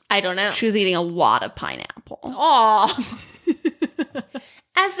 I don't know. She was eating a lot of pineapple. Aw.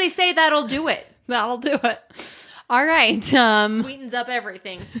 As they say, that'll do it. That'll do it. All right. Sweetens up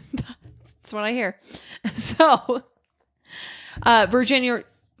everything. That's what I hear. So, Virginia,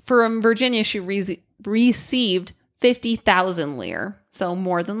 she received 50,000 lire, so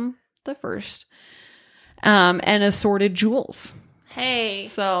more than the first, and assorted jewels. Hey.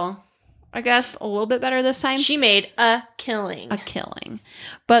 So, I guess a little bit better this time. She made a killing. A killing.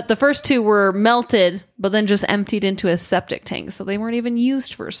 But the first two were melted, but then just emptied into a septic tank, so they weren't even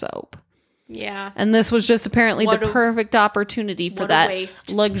used for soap. Yeah. And this was just apparently What the a- perfect opportunity for what a that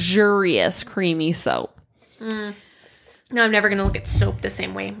waste. luxurious creamy soap. No, I'm never going to look at soap the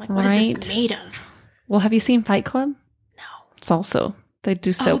same way. I'm like, what is Right. this made of? Well, have you seen Fight Club? No. It's also, they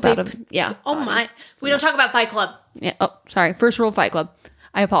do soap they out of, yeah. Oh my. We don't talk about Fight Club. Yeah. Oh, sorry. First rule of Fight Club.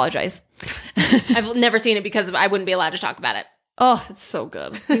 I apologize. I've never seen it because I wouldn't be allowed to talk about it. Oh, it's so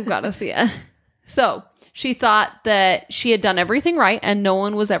good. You've got to see it. So she thought that she had done everything right and no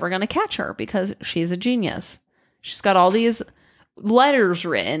one was ever going to catch her because she's a genius. She's got all these letters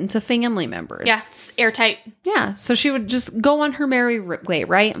written to family members. Yeah, it's airtight. Yeah. So she would just go on her merry way,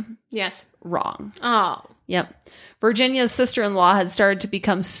 right? Yes. Wrong. Oh. Yep. Virginia's sister-in-law had started to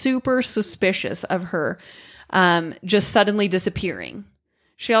become super suspicious of her just suddenly disappearing.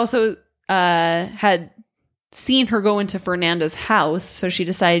 She also had seen her go into Fernanda's house, so she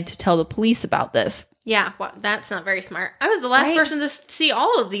decided to tell the police about this. Yeah, well, that's not very smart. I was the last Right. person to see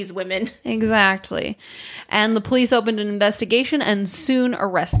all of these women. Exactly. And the police opened an investigation and soon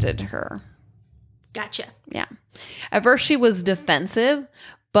arrested her. Gotcha. Yeah. At first she was defensive,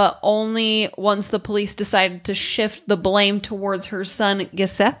 but only once the police decided to shift the blame towards her son,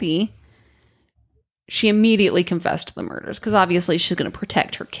 Giuseppe, she immediately confessed to the murders because obviously she's going to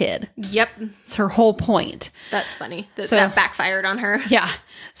protect her kid. Yep. It's her whole point. That's funny. So- That backfired on her. Yeah.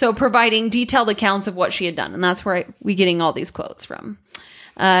 So providing detailed accounts of what she had done. And that's where we getting all these quotes from.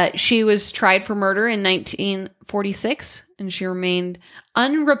 She was tried for murder in 1946, and she remained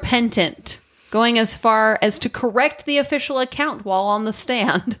unrepentant, going as far as to correct the official account while on the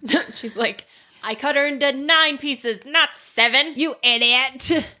stand. She's like, I cut her into 9 pieces, not 7. You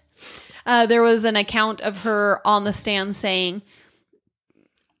idiot. There was an account of her on the stand saying,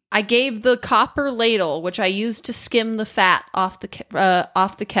 I gave the copper ladle, which I used to skim the fat off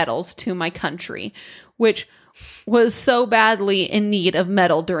the kettles, to my country, which was so badly in need of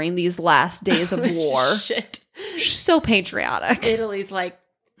metal during these last days of war. Shit. She's so patriotic. Italy's like,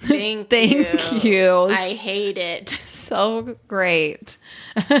 thank you. I hate it. So great.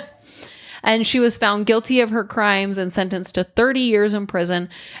 And she was found guilty of her crimes and sentenced to 30 years in prison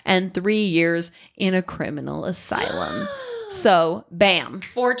and 3 years in a criminal asylum. So, bam.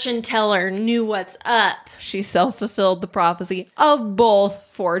 Fortune teller knew what's up. She self-fulfilled the prophecy of both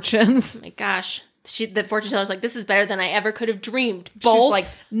fortunes. Oh my gosh. The fortune teller's like, this is better than I ever could have dreamed. Both. She's like,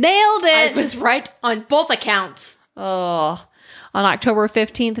 nailed it. I was right on both accounts. Oh. On October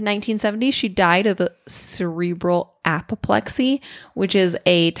 15th, 1970, she died of a cerebral apoplexy, which is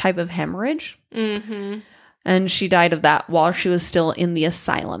a type of hemorrhage. Mm-hmm. And she died of that while she was still in the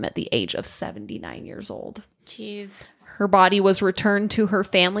asylum at the age of 79 years old. Jeez. Her body was returned to her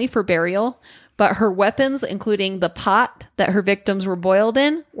family for burial, but her weapons, including the pot that her victims were boiled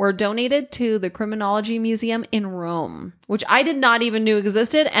in, were donated to the Criminology Museum in Rome, which I did not even know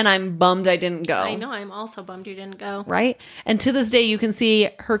existed, and I'm bummed I didn't go. I know, I'm also bummed you didn't go. Right? And to this day, you can see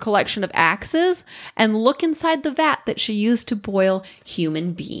her collection of axes and look inside the vat that she used to boil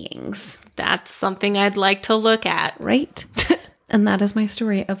human beings. That's something I'd like to look at. Right? And that is my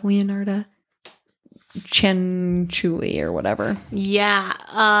story of Leonarda Cianciulli or whatever. Yeah.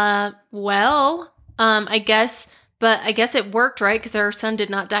 I guess it worked, right? Because her son did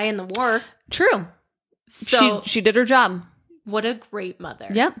not die in the war. True. So she did her job. What a great mother.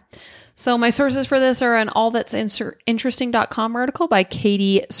 Yep. So my sources for this are an allthat'sinteresting.com article by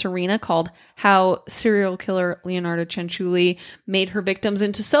Katie Serena called How Serial Killer Leonarda Cianciulli Made Her Victims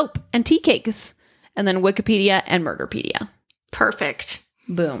into Soap and Tea Cakes. And then Wikipedia and Murderpedia. Perfect.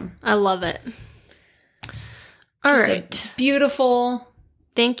 Boom. I love it. All Just right. a beautiful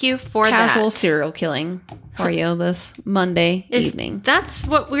Thank you for casual that. serial killing for you this Monday evening. That's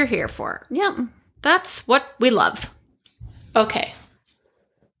what we're here for. Yep. That's what we love. Okay.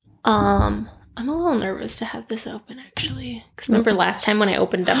 I'm a little nervous to have this open, actually. Because remember last time when I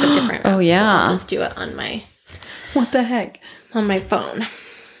opened up a different Oh, yeah. So I'll just do it on my phone.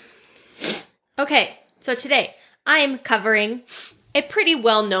 Okay, so today I'm covering a pretty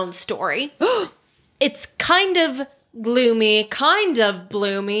well-known story. It's kind of gloomy, kind of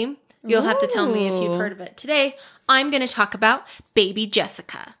bloomy. You'll have to tell me if you've heard of it. Today, I'm going to talk about Baby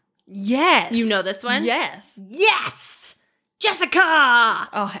Jessica. Yes. You know this one? Yes. Yes! Jessica!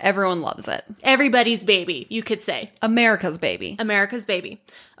 Oh, everyone loves it. Everybody's baby, you could say. America's baby. America's baby.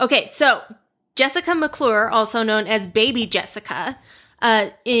 Okay, so Jessica McClure, also known as Baby Jessica,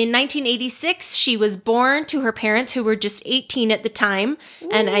 in 1986, she was born to her parents who were just 18 at the time. Ooh.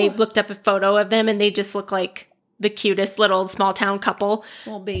 And I looked up a photo of them and they just look like the cutest little small town couple.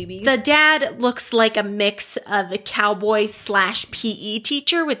 Little babies. The dad looks like a mix of a cowboy / PE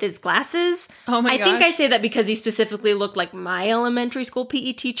teacher with his glasses. Oh my gosh. I think I say that because he specifically looked like my elementary school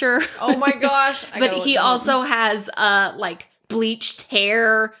PE teacher. Oh my gosh. But he also has like bleached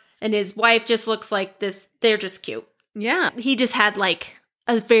hair and his wife just looks like this. They're just cute. Yeah. He just had like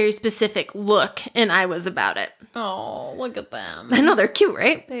a very specific look and I was about it. Oh, look at them. I know, they're cute,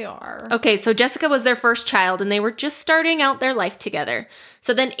 right? They are. Okay, so Jessica was their first child and they were just starting out their life together.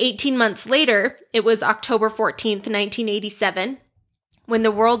 So then 18 months later, it was October 14th, 1987, when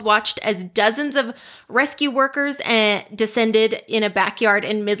the world watched as dozens of rescue workers descended in a backyard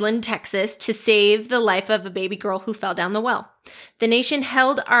in Midland, Texas to save the life of a baby girl who fell down the well. The nation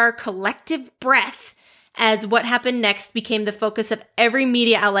held our collective breath as what happened next became the focus of every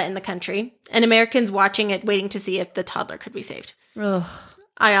media outlet in the country, and Americans watching it waiting to see if the toddler could be saved. Ugh.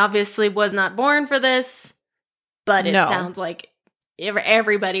 I obviously was not born for this, but it sounds like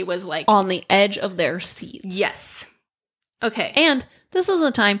everybody was like... on the edge of their seats. Yes. Okay. And this is a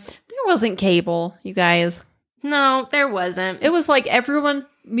time, there wasn't cable, you guys. No, there wasn't. It was like everyone,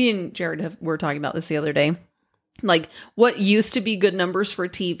 me and Jared were talking about this the other day. Like, what used to be good numbers for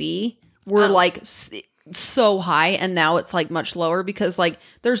TV were like... so high, and now it's like much lower because like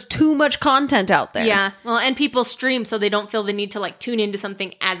there's too much content out there. Yeah. Well, and people stream so they don't feel the need to like tune into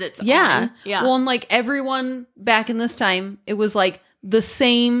something as it's on. Yeah. Well, and like everyone back in this time, it was like the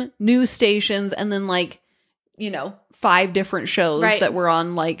same news stations and then like, 5 different shows that were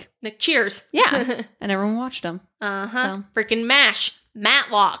on like Cheers. Yeah. And everyone watched them. So. Freaking MASH.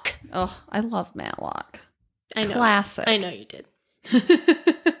 Matlock. Oh, I love Matlock. I know. Classic. I know you did.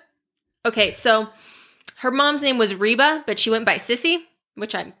 Okay, so her mom's name was Reba, but she went by Sissy,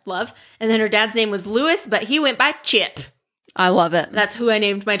 which I love. And then her dad's name was Lewis, but he went by Chip. I love it. That's who I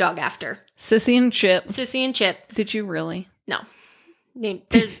named my dog after. Sissy and Chip. Sissy and Chip. Did you really? No. Named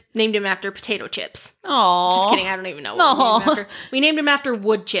him after potato chips. Oh, Just kidding. I don't even know what we named him after. We named him after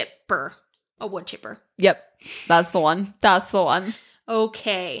Wood Chipper. A wood chipper. Yep. That's the one. That's the one.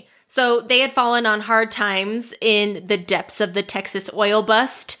 Okay. So they had fallen on hard times in the depths of the Texas oil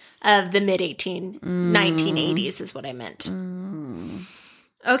bust of the mid-1980s is what I meant.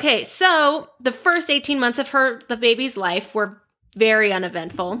 Okay, so the first 18 months of the baby's life were very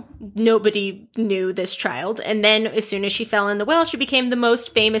uneventful. Nobody knew this child. And then as soon as she fell in the well, she became the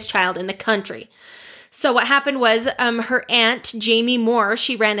most famous child in the country. So what happened was her aunt, Jamie Moore,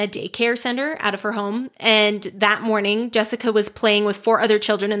 she ran a daycare center out of her home. And that morning, Jessica was playing with 4 other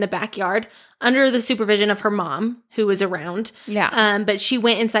children in the backyard under the supervision of her mom, who was around. Yeah. But she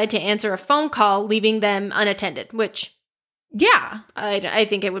went inside to answer a phone call, leaving them unattended, which... Yeah. I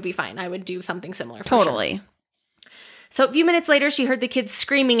think it would be fine. I would do something similar. Totally. Sure. So a few minutes later, she heard the kids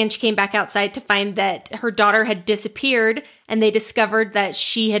screaming and she came back outside to find that her daughter had disappeared, and they discovered that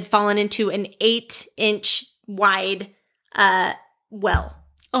she had fallen into an 8-inch wide well.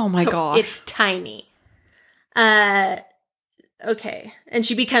 Oh my gosh. It's tiny. Okay. And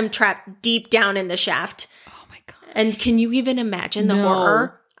she became trapped deep down in the shaft. Oh my god. And can you even imagine the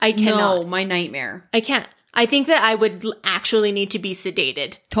horror? I cannot. No, my nightmare. I can't. I think that I would actually need to be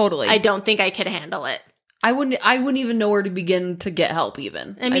sedated. Totally. I don't think I could handle it. I wouldn't even know where to begin to get help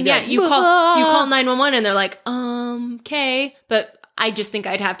even. I mean, yeah, like, you call 911 and they're like, okay. But I just think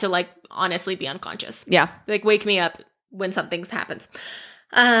I'd have to like honestly be unconscious. Yeah. Like wake me up when something happens.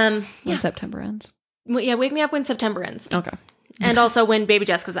 When September ends. Well, yeah, wake me up when September ends. Okay. And also when baby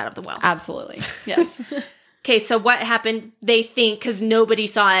Jessica's out of the well. Absolutely. Yes. Okay, so what happened, they think, because nobody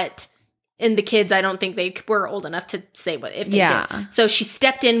saw it, and the kids, I don't think they were old enough to say what if they did. So she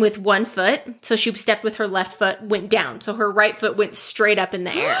stepped in with one foot. So she stepped with her left foot, went down. So her right foot went straight up in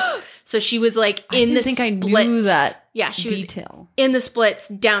the air. So she was like in the splits. I knew that. Yeah, she detail. Was in the splits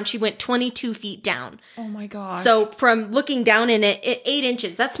down. She went 22 feet down. Oh my gosh. So from looking down in it, 8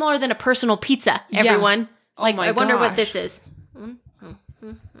 inches. That's smaller than a personal pizza, everyone. Yeah. Like, I wonder what this is.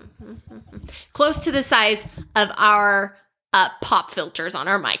 Close to the size of our pop filters on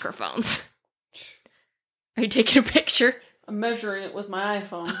our microphones. Are you taking a picture? I'm measuring it with my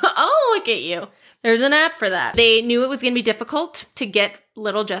iPhone. Oh, look at you. There's an app for that. They knew it was going to be difficult to get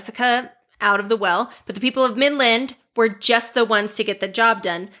little Jessica out of the well, but the people of Midland were just the ones to get the job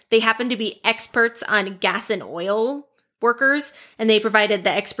done. They happened to be experts on gas and oil workers, and they provided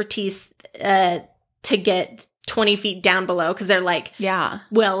the expertise to get 20 feet down below, because they're like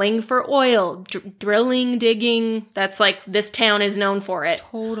welling for oil, drilling, digging. That's like, this town is known for it.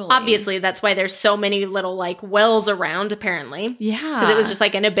 Totally. Obviously, that's why there's so many little like wells around, apparently. Yeah. Because it was just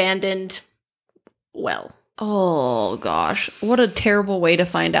like an abandoned well. Oh gosh. What a terrible way to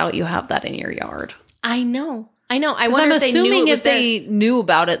find out you have that in your yard. I know. I wonder I'm if they knew assuming it was if they knew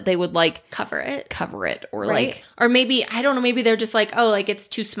about it, they would like cover it or right? like, or maybe, I don't know, maybe they're just like, oh, like it's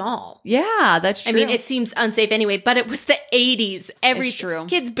too small. Yeah, that's true. I mean, it seems unsafe anyway, but it was the 80s. It's true.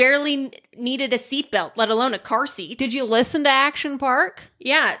 Kids barely needed a seatbelt, let alone a car seat. Did you listen to Action Park?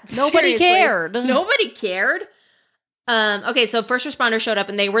 Yeah. Nobody cared. Nobody cared. Okay, so first responders showed up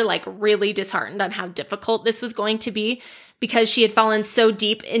and they were like really disheartened on how difficult this was going to be, because she had fallen so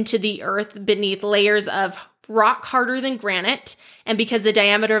deep into the earth beneath layers of rock harder than granite, and because the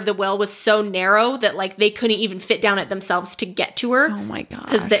diameter of the well was so narrow that like they couldn't even fit down it themselves to get to her. Oh my gosh.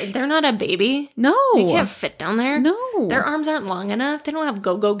 Because they're not a baby. No. They can't fit down there. No. Their arms aren't long enough. They don't have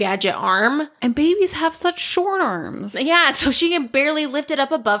go-go gadget arm. And babies have such short arms. Yeah, so she can barely lift it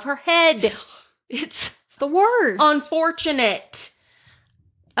up above her head. It's the worst. Unfortunate.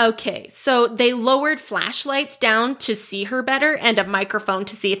 Okay, so they lowered flashlights down to see her better and a microphone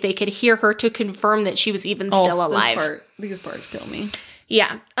to see if they could hear her to confirm that she was even still alive. These parts kill me.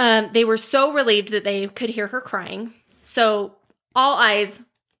 Yeah. They were so relieved that they could hear her crying. So all eyes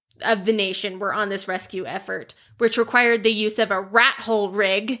of the nation were on this rescue effort, which required the use of a rat hole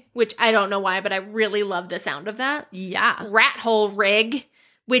rig, which I don't know why, but I really love the sound of that. Yeah. Rat hole rig,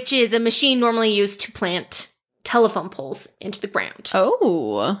 which is a machine normally used to plant telephone poles into the ground.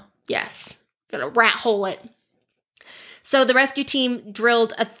 Oh. Yes. Gonna rat hole it. So the rescue team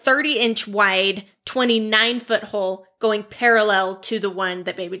drilled a 30-inch wide, 29-foot hole going parallel to the one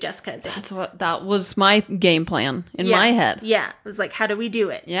that baby Jessica is in. That was my game plan in my head. Yeah. It was like, how do we do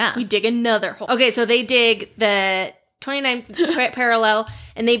it? Yeah. We dig another hole. Okay, so they dig the parallel,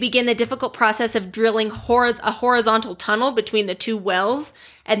 and they begin the difficult process of drilling a horizontal tunnel between the two wells,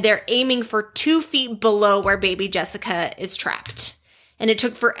 and they're aiming for 2 feet below where baby Jessica is trapped. And it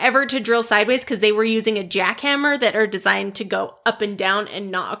took forever to drill sideways because they were using a jackhammer that are designed to go up and down and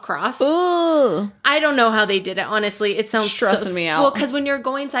not across. Ooh. I don't know how they did it, honestly. It sounds stressing me out. Well, because when you're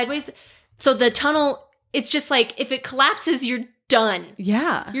going sideways, so the tunnel, it's just like, if it collapses, you're done.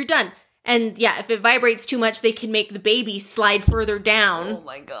 Yeah. You're done. And yeah, if it vibrates too much, they can make the baby slide further down. Oh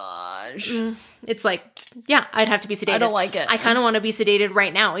my gosh. It's like, yeah, I'd have to be sedated. I don't like it. I kind of want to be sedated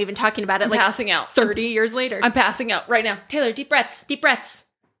right now, even talking about it. I'm like passing out. 30 years later. I'm passing out right now. Taylor, deep breaths. Deep breaths.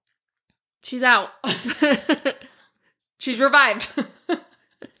 She's out. She's revived.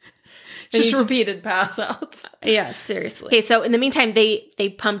 Just repeated pass outs. Yeah, seriously. Okay, so in the meantime,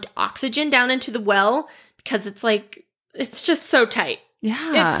 they pumped oxygen down into the well because it's like, it's just so tight.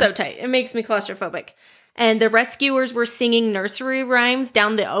 Yeah. It's so tight. It makes me claustrophobic. And the rescuers were singing nursery rhymes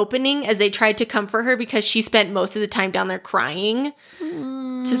down the opening as they tried to comfort her because she spent most of the time down there crying.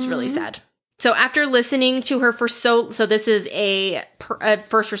 It's just really sad. So after listening to her for so this is a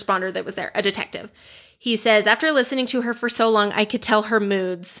first responder that was there, a detective. He says, after listening to her for so long, I could tell her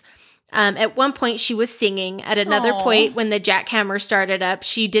moods. At one point, she was singing. At another point, when the jackhammer started up,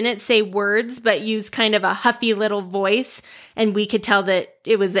 she didn't say words, but used kind of a huffy little voice. And we could tell that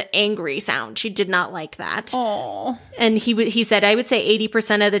it was an angry sound. She did not like that. Oh. And he said, I would say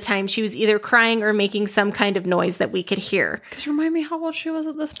 80% of the time she was either crying or making some kind of noise that we could hear. Could you remind me how old she was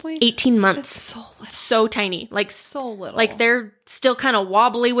at this point? 18 months. That's so little. So tiny. Like, So little. like they're still kind of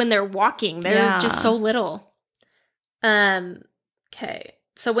wobbly when they're walking. They're just so little. Okay.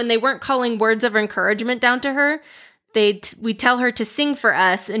 So when they weren't calling words of encouragement down to her, we tell her to sing for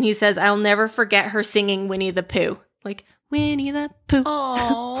us. And he says, I'll never forget her singing Winnie the Pooh. Like, Winnie the Pooh.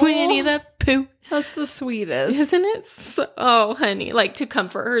 Oh. Winnie the Pooh. That's the sweetest. Isn't it? Oh, honey. Like, to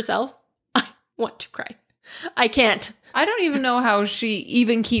comfort herself. I want to cry. I can't. I don't even know how she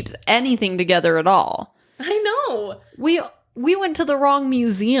even keeps anything together at all. I know. We went to the wrong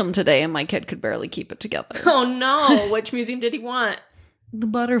museum today and my kid could barely keep it together. Oh, no. Which museum did he want? The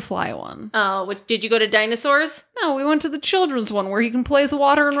butterfly one. Oh, did you go to dinosaurs? No, we went to the children's one where he can play with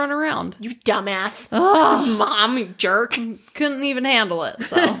water and run around. You dumbass. Ugh. Mom, you jerk. Couldn't even handle it,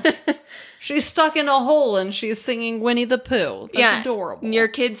 so. She's stuck in a hole and she's singing Winnie the Pooh. That's adorable. Your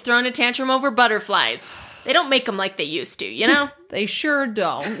kid's throwing a tantrum over butterflies. They don't make them like they used to, you know? They sure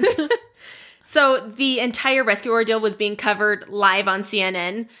don't. So the entire rescue ordeal was being covered live on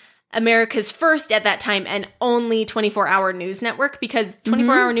CNN. America's first at that time and only 24-hour news network, because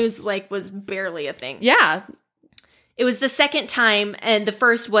 24-hour news was barely a thing. Yeah. It was the second time, and the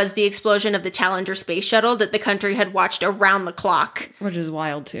first was the explosion of the Challenger space shuttle that the country had watched around the clock. Which is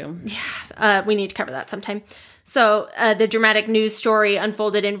wild, too. Yeah, we need to cover that sometime. So the dramatic news story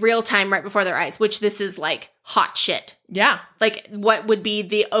unfolded in real time right before their eyes, which this is like hot shit. Yeah. Like what would be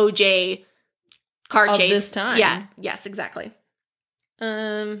the OJ car of chase. This time. Yeah, yes, exactly.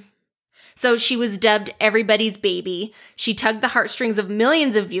 So she was dubbed everybody's baby. She tugged the heartstrings of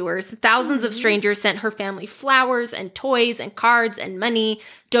millions of viewers. Thousands of strangers sent her family flowers and toys and cards and money.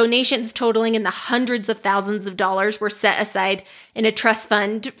 Donations totaling in the hundreds of thousands of dollars were set aside in a trust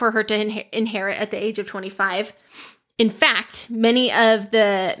fund for her to inherit at the age of 25. In fact, many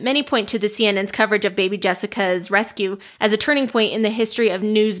point to the CNN's coverage of baby Jessica's rescue as a turning point in the history of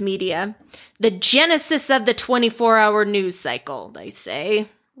news media. The genesis of the 24-hour news cycle, they say.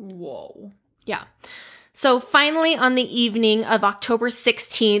 Whoa. Yeah. So finally, on the evening of October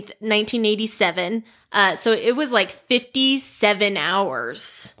 16th, 1987, so it was like 57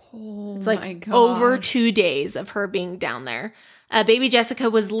 hours. Oh, it's like my gosh. over 2 days of her being down there. Baby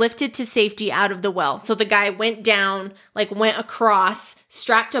Jessica was lifted to safety out of the well. So the guy went down, went across,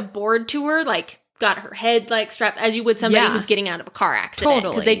 strapped a board to her, got her head strapped, as you would somebody who's getting out of a car accident.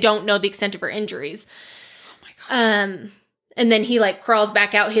 Because they don't know the extent of her injuries. Oh my gosh. And then he crawls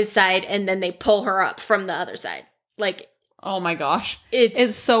back out his side, and then they pull her up from the other side. Oh my gosh.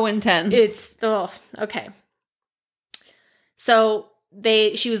 It's so intense. Okay. So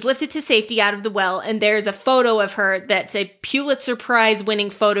she was lifted to safety out of the well, and there's a photo of her that's a Pulitzer Prize winning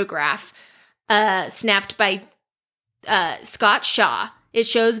photograph snapped by Scott Shaw. It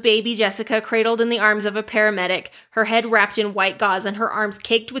shows baby Jessica cradled in the arms of a paramedic, her head wrapped in white gauze and her arms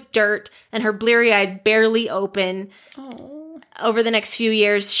caked with dirt, and her bleary eyes barely open. Oh. Over the next few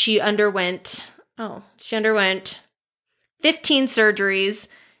years, she underwent 15 surgeries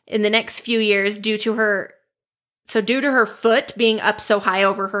in the next few years due to her foot being up so high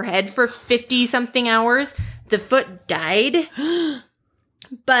over her head for 50-something hours. The foot died.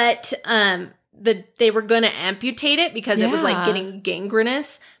 But they were going to amputate it because it was like Yeah. getting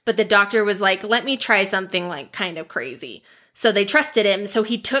gangrenous, but the doctor was like, let me try something like kind of crazy. So they trusted him. So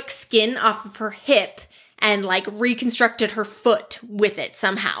he took skin off of her hip and like reconstructed her foot with it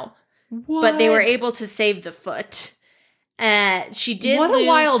somehow. What? But they were able to save the foot. She did What lose, a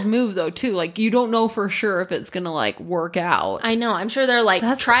wild move, though, too. Like, you don't know for sure if it's gonna, like, work out. I know. I'm sure they're like,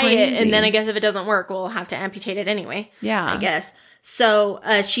 That's try it. crazy. And then I guess if it doesn't work, we'll have to amputate it anyway. Yeah. I guess. So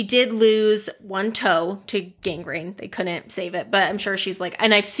she did lose one toe to gangrene. They couldn't save it. But I'm sure she's like,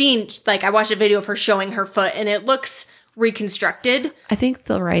 and I've seen, like, I watched a video of her showing her foot and it looks reconstructed. I think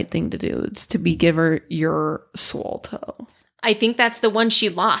the right thing to do is to give her your swole toe. I think that's the one she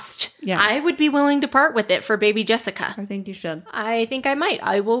lost. Yeah. I would be willing to part with it for baby Jessica. I think you should. I think I might.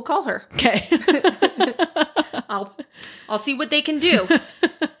 I will call her. Okay. I'll see what they can do.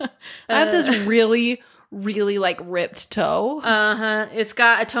 I have this really, really, like, ripped toe. It's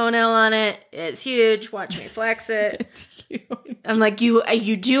got a toenail on it. It's huge. Watch me flex it. It's huge. I'm like, you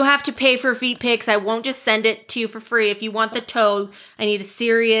do have to pay for feet pics. I won't just send it to you for free. If you want the toe, I need a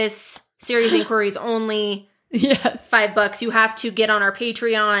serious inquiries only. Yes. $5. You have to get on our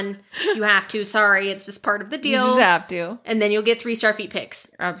Patreon. You have to. Sorry, it's just part of the You deal. just have to. And then you'll get 3-star feet pics.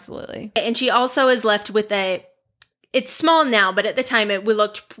 Absolutely. And she also is left with it's small now, but at the time it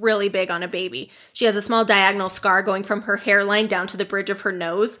looked really big on a baby. She has a small diagonal scar going from her hairline down to the bridge of her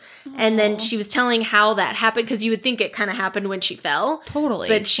nose. Aww. And then she was telling how that happened, because you would think it kind of happened when she fell. Totally.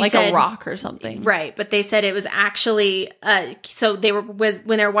 But she like said, a rock or something. Right. But they said it was actually, so they were,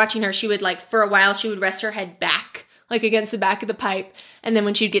 when they were watching her, she would like, for a while, she would rest her head back, like against the back of the pipe. And then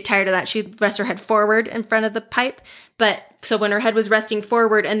when she'd get tired of that, she'd rest her head forward in front of the pipe. But so when her head was resting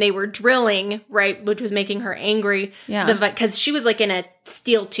forward and they were drilling, right, which was making her angry. Yeah. Because she was like in a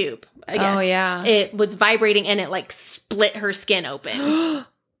steel tube, I guess. Oh, yeah. It was vibrating and it like split her skin open.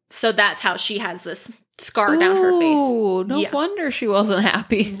 So that's how she has this scar down her face. Oh, no wonder she wasn't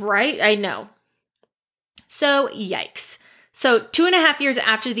happy. Right? I know. So, yikes. So 2.5 years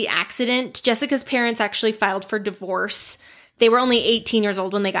after the accident, Jessica's parents actually filed for divorce. They were only 18 years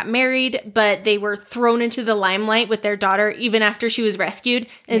old when they got married, but they were thrown into the limelight with their daughter even after she was rescued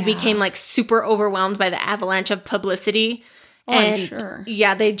and became like super overwhelmed by the avalanche of publicity. Oh, and I'm sure.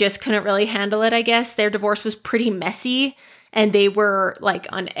 Yeah, they just couldn't really handle it, I guess. Their divorce was pretty messy and they were like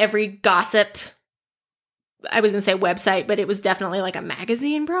on every gossip, I was going to say website, but it was definitely like a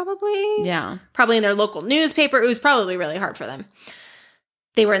magazine probably. Yeah. Probably in their local newspaper. It was probably really hard for them.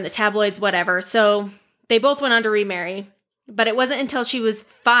 They were in the tabloids, whatever. So they both went on to remarry. But it wasn't until she was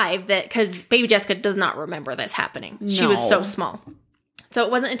 5 that, because baby Jessica does not remember this happening. No. She was so small. So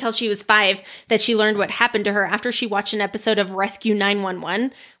it wasn't until she was 5 that she learned what happened to her after she watched an episode of Rescue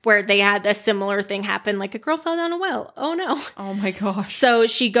 911 where they had a similar thing happen, like a girl fell down a well. Oh no. Oh my gosh. So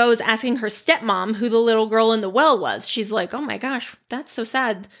she goes asking her stepmom who the little girl in the well was. She's like, oh my gosh, that's so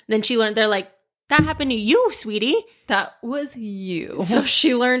sad. Then she learned, they're like, that happened to you, sweetie. That was you. So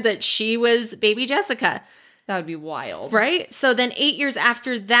she learned that she was baby Jessica. That would be wild. Right? So then 8 years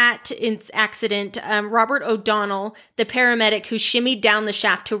after that accident, Robert O'Donnell, the paramedic who shimmied down the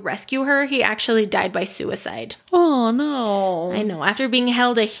shaft to rescue her, he actually died by suicide. Oh, no. I know. After being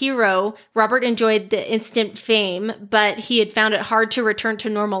hailed a hero, Robert enjoyed the instant fame, but he had found it hard to return to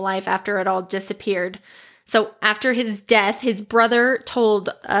normal life after it all disappeared. So after his death, his brother told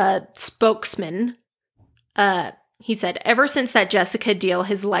a spokesman, he said, ever since that Jessica deal,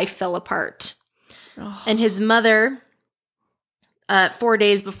 his life fell apart. And his mother, 4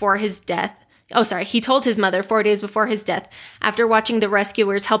 days before his death, he told his mother 4 days before his death, after watching the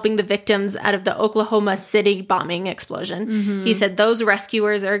rescuers helping the victims out of the Oklahoma City bombing explosion, he said, those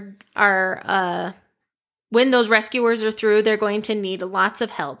rescuers are when those rescuers are through, they're going to need lots of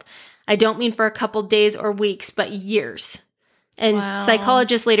help. I don't mean for a couple days or weeks, but years. And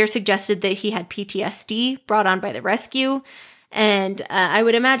psychologists later suggested that he had PTSD brought on by the rescue. And I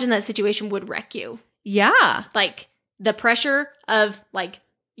would imagine that situation would wreck you. Yeah. Like, the pressure of, like,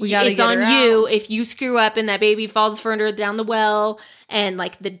 it's on you if you screw up and that baby falls further down the well. And,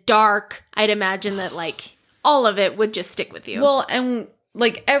 like, the dark, I'd imagine that, like, all of it would just stick with you. Well, and,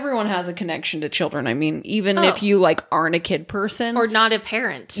 like, everyone has a connection to children. I mean, even if you, like, aren't a kid person. Or not a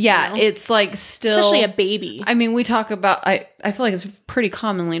parent. Yeah, you know? it's, like, still. Especially a baby. I mean, we talk about, I feel like it's pretty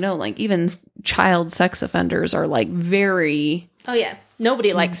commonly known, like, even child sex offenders are, like, very. Oh, yeah.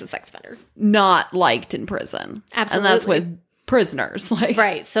 Nobody likes a sex offender. Not liked in prison. Absolutely. And that's with prisoners. Like,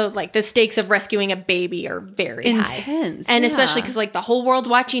 right. So, like, the stakes of rescuing a baby are very intense. High. And especially because, like, the whole world's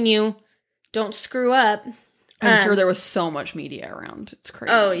watching you. Don't screw up. I'm sure there was so much media around. It's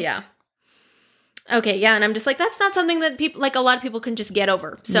crazy. Oh, yeah. Okay, yeah, and I'm just like, that's not something that people, like a lot of people can just get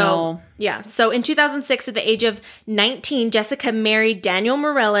over. So, No. yeah. So in 2006, at the age of 19, Jessica married Daniel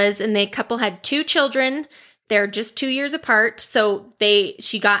Morales, and the couple had 2 children. They're just 2 years apart. So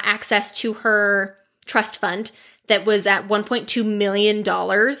she got access to her trust fund that was at $1.2 million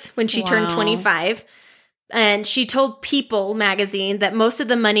when she turned Wow. 25. And she told People magazine that most of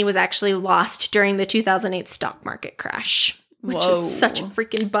the money was actually lost during the 2008 stock market crash, which Whoa. is such a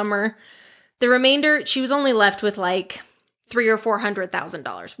freaking bummer. The remainder, she was only left with like $300,000 or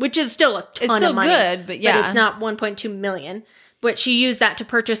 $400,000, which is still a ton It's still of money. good, but yeah. But it's not 1.2 million. But she used that to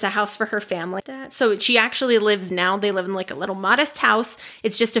purchase a house for her family. So she actually lives now. They live in like a little modest house.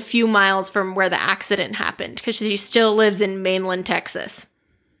 It's just a few miles from where the accident happened because she still lives in mainland Texas.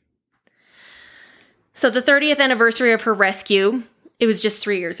 So the 30th anniversary of her rescue, it was just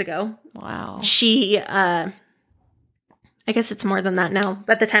 3 years ago. Wow. She, I guess it's more than that now,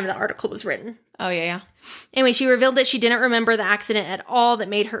 but at the time the article was written. Oh, yeah. Anyway, she revealed that she didn't remember the accident at all that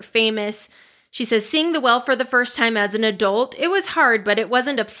made her famous. She says, seeing the well for the first time as an adult, it was hard, but it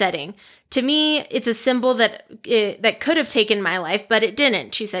wasn't upsetting. To me, it's a symbol that could have taken my life, but it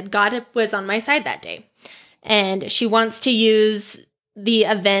didn't. She said, God was on my side that day. And she wants to use the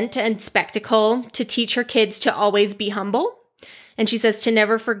event and spectacle to teach her kids to always be humble. And she says to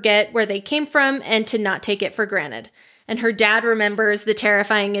never forget where they came from and to not take it for granted. And her dad remembers the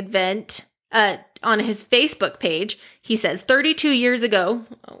terrifying event on his Facebook page. He says, 32 years ago,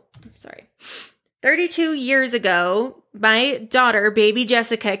 32 years ago, my daughter, baby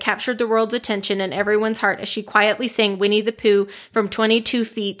Jessica, captured the world's attention and everyone's heart as she quietly sang Winnie the Pooh from 22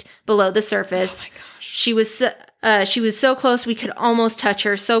 feet below the surface. Oh my gosh. She was so close we could almost touch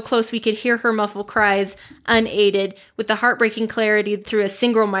her, so close we could hear her muffled cries, unaided, with the heartbreaking clarity through a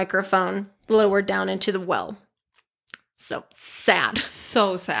single microphone lowered down into the well. So sad.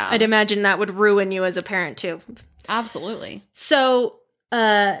 So sad. I'd imagine that would ruin you as a parent, too. Absolutely. So,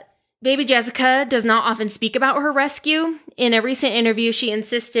 baby Jessica does not often speak about her rescue. In a recent interview, she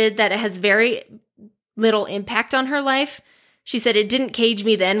insisted that it has very little impact on her life. She said, it didn't cage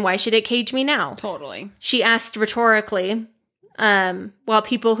me then. Why should it cage me now? Totally. She asked rhetorically, while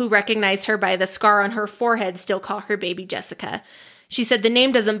people who recognized her by the scar on her forehead still call her baby Jessica. She said the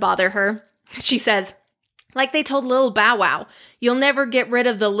name doesn't bother her. She says, like they told Lil Bow Wow, you'll never get rid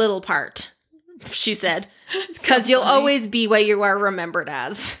of the little part, she said, because you'll always be what you are remembered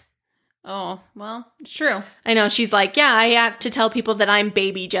as. Oh, well, it's true. I know. She's like, yeah, I have to tell people that I'm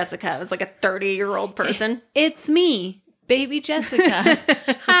baby Jessica. I was like a 30-year-old person. It's me, baby Jessica.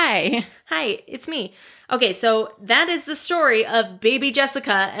 Hi. Hi, it's me. Okay, so that is the story of baby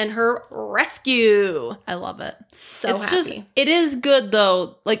Jessica and her rescue. I love it. So it's happy. It is good,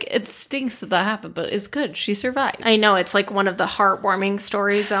 though. Like, it stinks that happened, but it's good. She survived. I know. It's like one of the heartwarming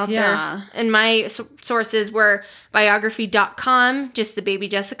stories out Yeah. there. And my sources were biography.com, just the baby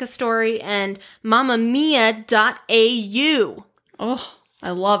Jessica story, and mamamia.au. Oh, I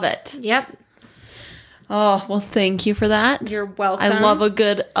love it. Yep. Oh, well, thank you for that. You're welcome. I love a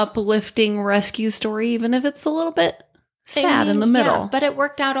good uplifting rescue story, even if it's a little bit sad in the middle. Yeah, but it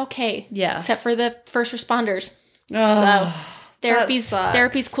worked out okay. Yes. Except for the first responders. Oh, So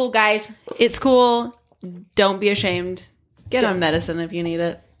therapy's cool, guys. It's cool. Don't be ashamed. Get on medicine if you need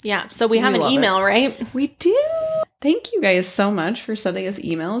it. Yeah. So we have an love email, right? We do. Thank you guys so much for sending us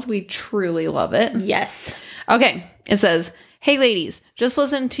emails. We truly love it. Yes. Okay. It says, hey ladies, just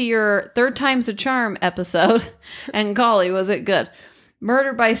listen to your Third Time's a Charm episode, and golly, was it good.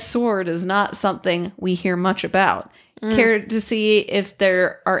 Murder by sword is not something we hear much about. Care to see if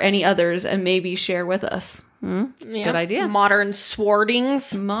there are any others and maybe share with us. Yeah. Good idea. Modern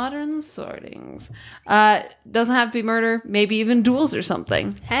swordings. Modern swordings. Doesn't have to be murder, maybe even duels or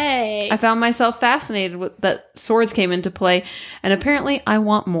something. Hey. I found myself fascinated with that swords came into play, and apparently I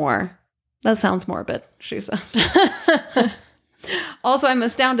want more. That sounds morbid, she says. Also, I'm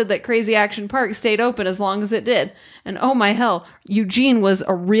astounded that Crazy Action Park stayed open as long as it did. And oh my hell, Eugene was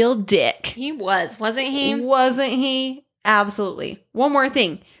a real dick. He was, wasn't he? Wasn't he? Absolutely. One more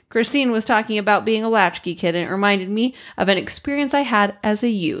thing. Christine was talking about being a latchkey kid, and it reminded me of an experience I had as a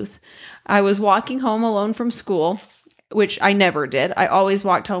youth. I was walking home alone from school, which I never did. I always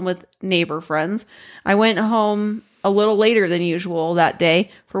walked home with neighbor friends. I went home a little later than usual that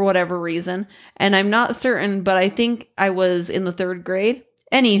day for whatever reason, and I'm not certain, but I think I was in the 3rd grade.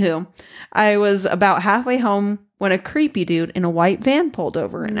 Anywho, I was about halfway home when a creepy dude in a white van pulled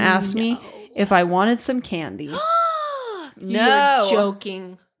over and asked me if I wanted some candy. You're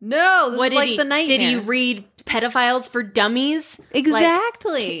joking. No, this What is like did the nightmare. Did he read Pedophiles for Dummies?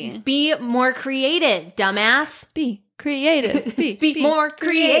 Exactly. Like, be more creative, dumbass. Be creative. Be more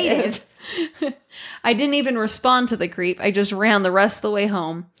creative. I didn't even respond to the creep. I just ran the rest of the way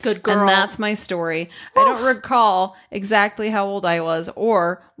home. Good girl. And that's my story. I don't recall exactly how old I was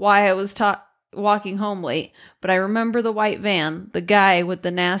or why I was walking home late, but I remember the white van, the guy with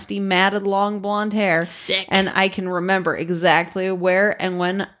the nasty, matted, long blonde hair. Sick. And I can remember exactly where and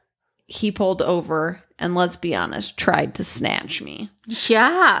when he pulled over and, let's be honest, tried to snatch me.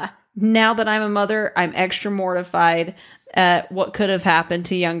 Yeah. Now that I'm a mother, I'm extra mortified at what could have happened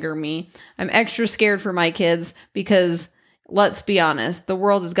to younger me. I'm extra scared for my kids because, let's be honest, the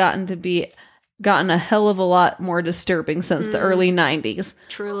world has gotten a hell of a lot more disturbing since the early 90s.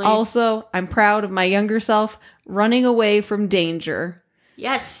 Truly. Also, I'm proud of my younger self running away from danger.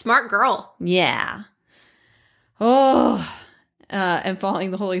 Yes, smart girl. Yeah. Oh, and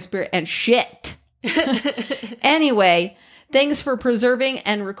following the Holy Spirit and shit. Anyway, thanks for preserving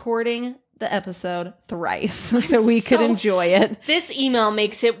and recording the episode thrice so we could enjoy it. This email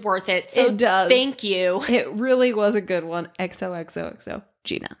makes it worth it. So it does. Thank you. It really was a good one. XOXOXO.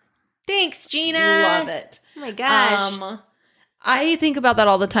 Gina. Thanks, Gina. Love it. Oh my gosh. I think about that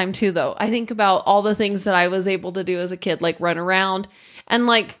all the time too, though. I think about all the things that I was able to do as a kid, like run around. And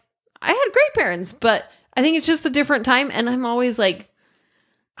like, I had great parents, but I think it's just a different time. And I'm always like,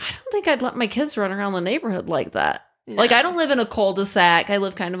 I don't think I'd let my kids run around the neighborhood like that. No. Like, I don't live in a cul-de-sac. I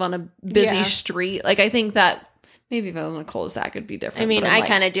live kind of on a busy street. Like, I think that maybe if I was in a cul-de-sac, it'd be different. I mean, I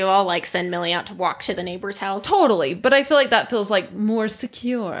kind of do. I'll like send Millie out to walk to the neighbor's house. Totally. But I feel like that feels like more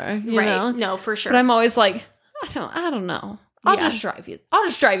secure, you know? No, for sure. But I'm always like, I don't know. I'll just drive you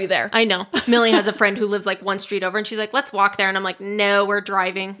there. I know. Millie has a friend who lives like one street over and she's like, let's walk there. And I'm like, no, we're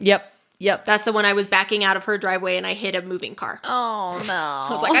driving. Yep. That's the one I was backing out of her driveway and I hit a moving car. Oh, no. I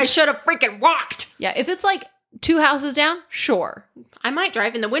was like, I should have freaking walked. Yeah. If it's like 2 houses down, sure. I might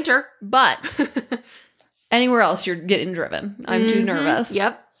drive in the winter. But anywhere else, you're getting driven. I'm too nervous.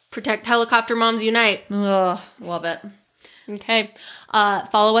 Yep. Protect Helicopter Moms Unite. Ugh, love it. Okay.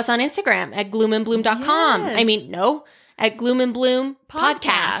 Follow us on Instagram at gloomandbloom.com. Yes. I mean, no, at Gloom and Bloom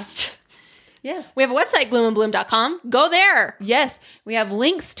Podcast. Yes. We have a website, gloomandbloom.com. Go there. Yes. We have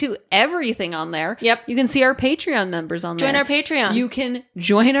links to everything on there. Yep. You can see our Patreon members on there. Join our Patreon. You can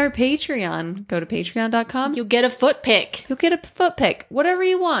join our Patreon. Go to patreon.com. You'll get a foot pic. You'll get a foot pic. Whatever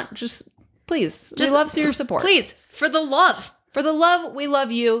you want. Just, please. We love your support. Please. For the love. For the love, we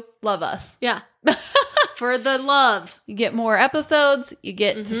love you. Love us. Yeah. For the love. You get more episodes. You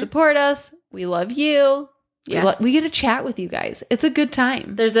get to support us. We love you. Yes. We get to chat with you guys. It's a good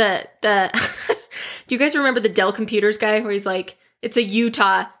time. There's do you guys remember the Dell Computers guy where he's like, it's a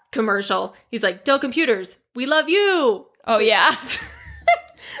Utah commercial. He's like, Dell Computers, we love you. Oh, yeah.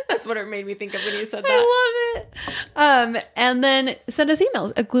 That's what it made me think of when you said that. I love it. And then send us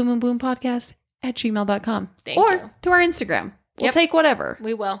emails at gloomandbloompodcast@gmail.com. Thank or you. to our Instagram. We'll take whatever.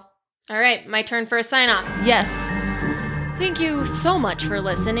 We will. All right. My turn for a sign off. Yes. Thank you so much for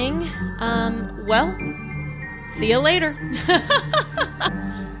listening. Well, see you later.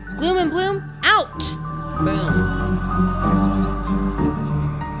 Gloom and Bloom out. Boom.